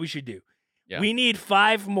actually what we should do. Yeah. We need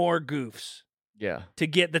 5 more goofs. Yeah. To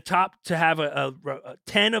get the top, to have a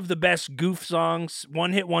 10 of the best goof songs,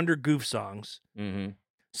 one-hit wonder goof songs. Mm-hmm.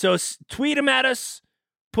 So tweet them at us,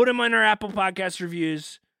 put them on our Apple Podcast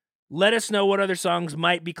reviews. Let us know what other songs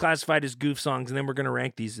might be classified as goof songs, and then we're going to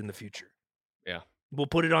rank these in the future. Yeah. We'll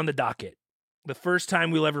put it on the docket. The first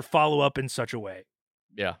time we'll ever follow up in such a way.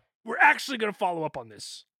 Yeah. We're actually going to follow up on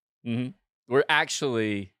this. Mm-hmm. We're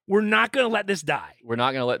not going to let this die. We're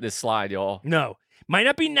not going to let this slide, y'all. No. Might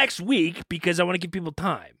not be next week because I want to give people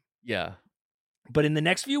time. Yeah. But in the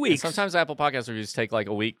next few weeks. And sometimes Apple Podcast reviews take like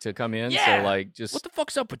a week to come in. Yeah. So like just. What the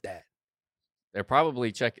fuck's up with that? They're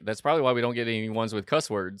probably That's probably why we don't get any ones with cuss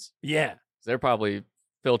words. Yeah. They're probably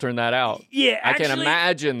filtering that out. Yeah. Actually, I can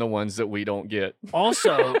imagine the ones that we don't get.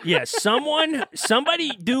 Also, yeah,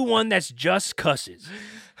 somebody do one that's just cusses.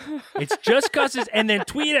 It's just cusses, and then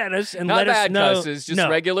tweet at us and let us know. Not bad cusses, just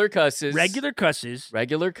regular cusses. Regular cusses.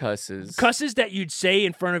 Regular cusses. Cusses that you'd say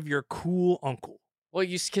in front of your cool uncle. Well,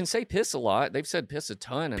 you can say piss a lot. They've said piss a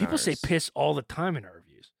ton in People ours. say piss all the time in our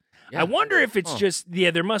reviews. Yeah. I wonder if it's just,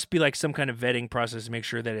 there must be like some kind of vetting process to make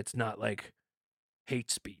sure that it's not like hate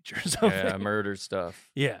speech or something. Yeah, murder stuff.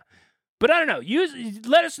 Yeah. But I don't know.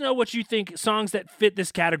 Let us know what you think songs that fit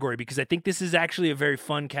this category, because I think this is actually a very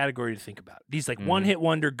fun category to think about. These like one-hit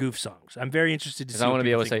wonder goof songs. I'm very interested to see. I want to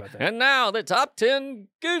be able to say, that. And now the top 10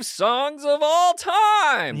 goof songs of all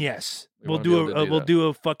time. Yes, we'll do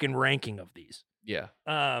a fucking ranking of these. Yeah.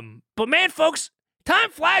 But man, folks,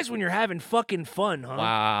 time flies when you're having fucking fun, huh?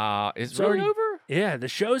 Wow, it's already over. Yeah, the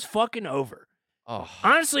show's fucking over. Oh,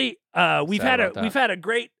 honestly, we've had a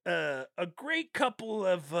great couple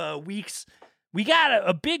of weeks. We got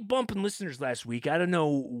a big bump in listeners last week. I don't know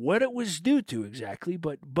what it was due to exactly,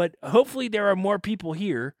 but hopefully there are more people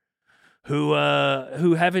here who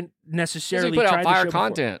haven't necessarily put tried out fire the show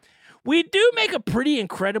content. Before. We do make a pretty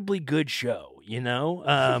incredibly good show, you know.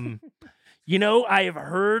 I have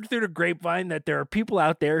heard through the grapevine that there are people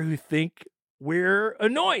out there who think we're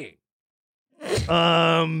annoying.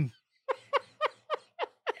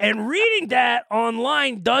 And reading that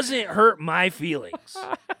online doesn't hurt my feelings.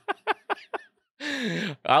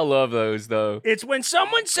 I love those, though. It's when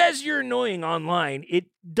someone says you're annoying online, it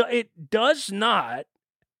does not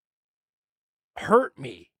hurt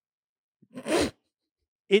me.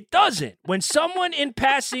 It doesn't. When someone in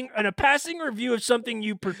a passing review of something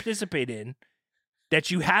you participate in that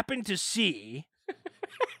you happen to see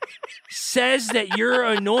says that you're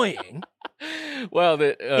annoying, well,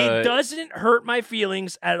 it doesn't hurt my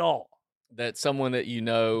feelings at all. That someone that you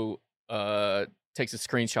know takes a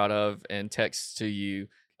screenshot of and texts to you,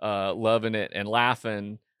 loving it and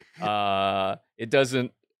laughing, it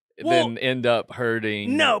doesn't then end up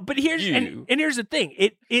hurting. No, but here's you. And here's the thing.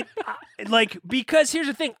 Because here's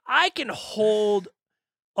the thing. I can hold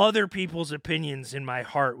other people's opinions in my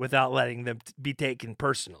heart without letting them be taken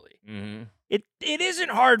personally. Mm-hmm. It isn't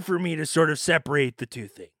hard for me to sort of separate the two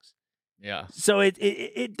things. Yeah. So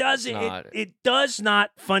it does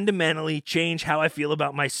not fundamentally change how I feel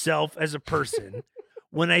about myself as a person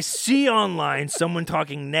when I see online someone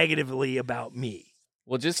talking negatively about me.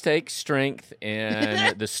 Well, just take strength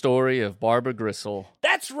in the story of Barbara Gristle.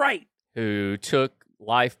 That's right. Who took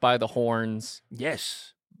life by the horns.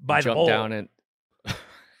 Yes. By the jumped bowl. Down and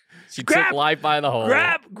she took life by the hole.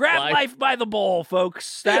 Grab life by the bowl,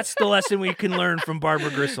 folks. That's the lesson we can learn from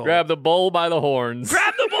Barbara Gristle. Grab the bowl by the horns.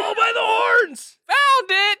 Grab the bowl by the horns. Found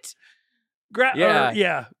it. Grab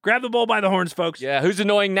the bowl by the horns, folks. Yeah, who's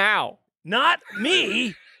annoying now? Not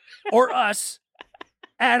me or us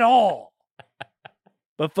at all.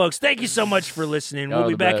 But folks, thank you so much for listening. We'll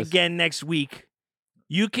be back again next week.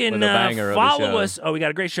 You can follow us. Oh, we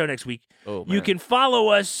got a great show next week. Oh, man. You can follow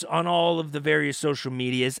us on all of the various social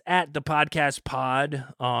medias at The Podcast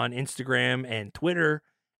Pod on Instagram and Twitter,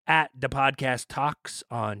 at The Podcast Talks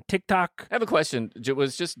on TikTok. I have a question.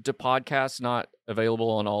 Was just The Podcast not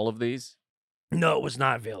available on all of these? No, it was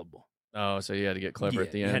not available. Oh, so you had to get clever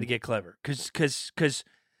at the end. You had to get clever because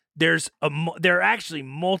there are actually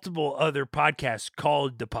multiple other podcasts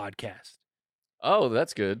called The Podcast. Oh,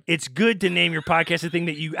 that's good. It's good to name your podcast a thing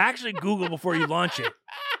that you actually Google before you launch it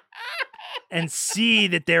and see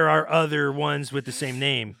that there are other ones with the same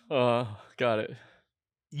name. Got it.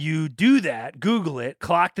 You do that, Google it,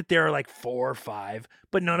 clock that there are like 4 or 5,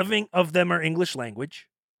 but none of them are English language.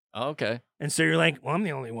 Oh, okay. And so you're like, well, I'm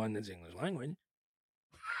the only one that's English language.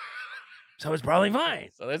 So it's probably fine.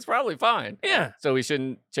 So that's probably fine. Yeah. So we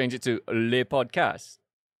shouldn't change it to Le Podcast.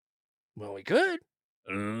 Well, we could.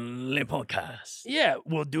 Le Podcast. Yeah,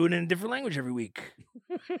 we'll do it in a different language every week.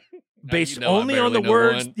 Based only on the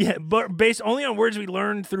words. Yeah, but based only on words we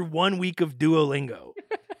learned through 1 week of Duolingo.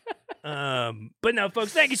 But no,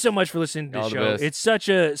 folks, thank you so much for listening to the All the show. best. It's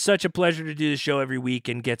such a pleasure to do the show every week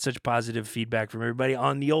and get such positive feedback from everybody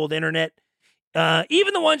on the old internet.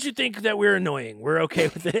 Even the ones who think that we're annoying, we're okay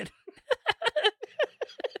with it.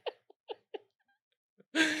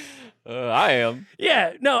 I am.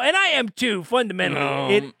 Yeah, no, and I am too,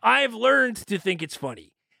 fundamentally. No. I've learned to think it's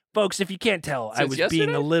funny. Folks, if you can't tell, I Since was yesterday?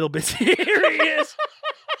 being a little bit serious.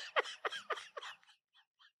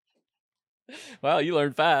 Wow, you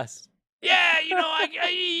learned fast. Yeah,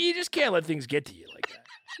 you just can't let things get to you like that.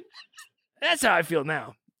 That's how I feel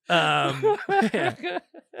now. Yeah.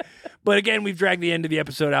 But again, we've dragged the end of the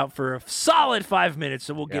episode out for a solid 5 minutes,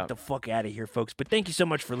 so we'll get the fuck out of here, folks. But thank you so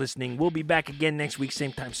much for listening. We'll be back again next week,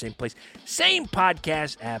 same time, same place, same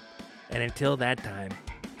podcast app. And until that time,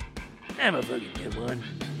 have a fucking good one.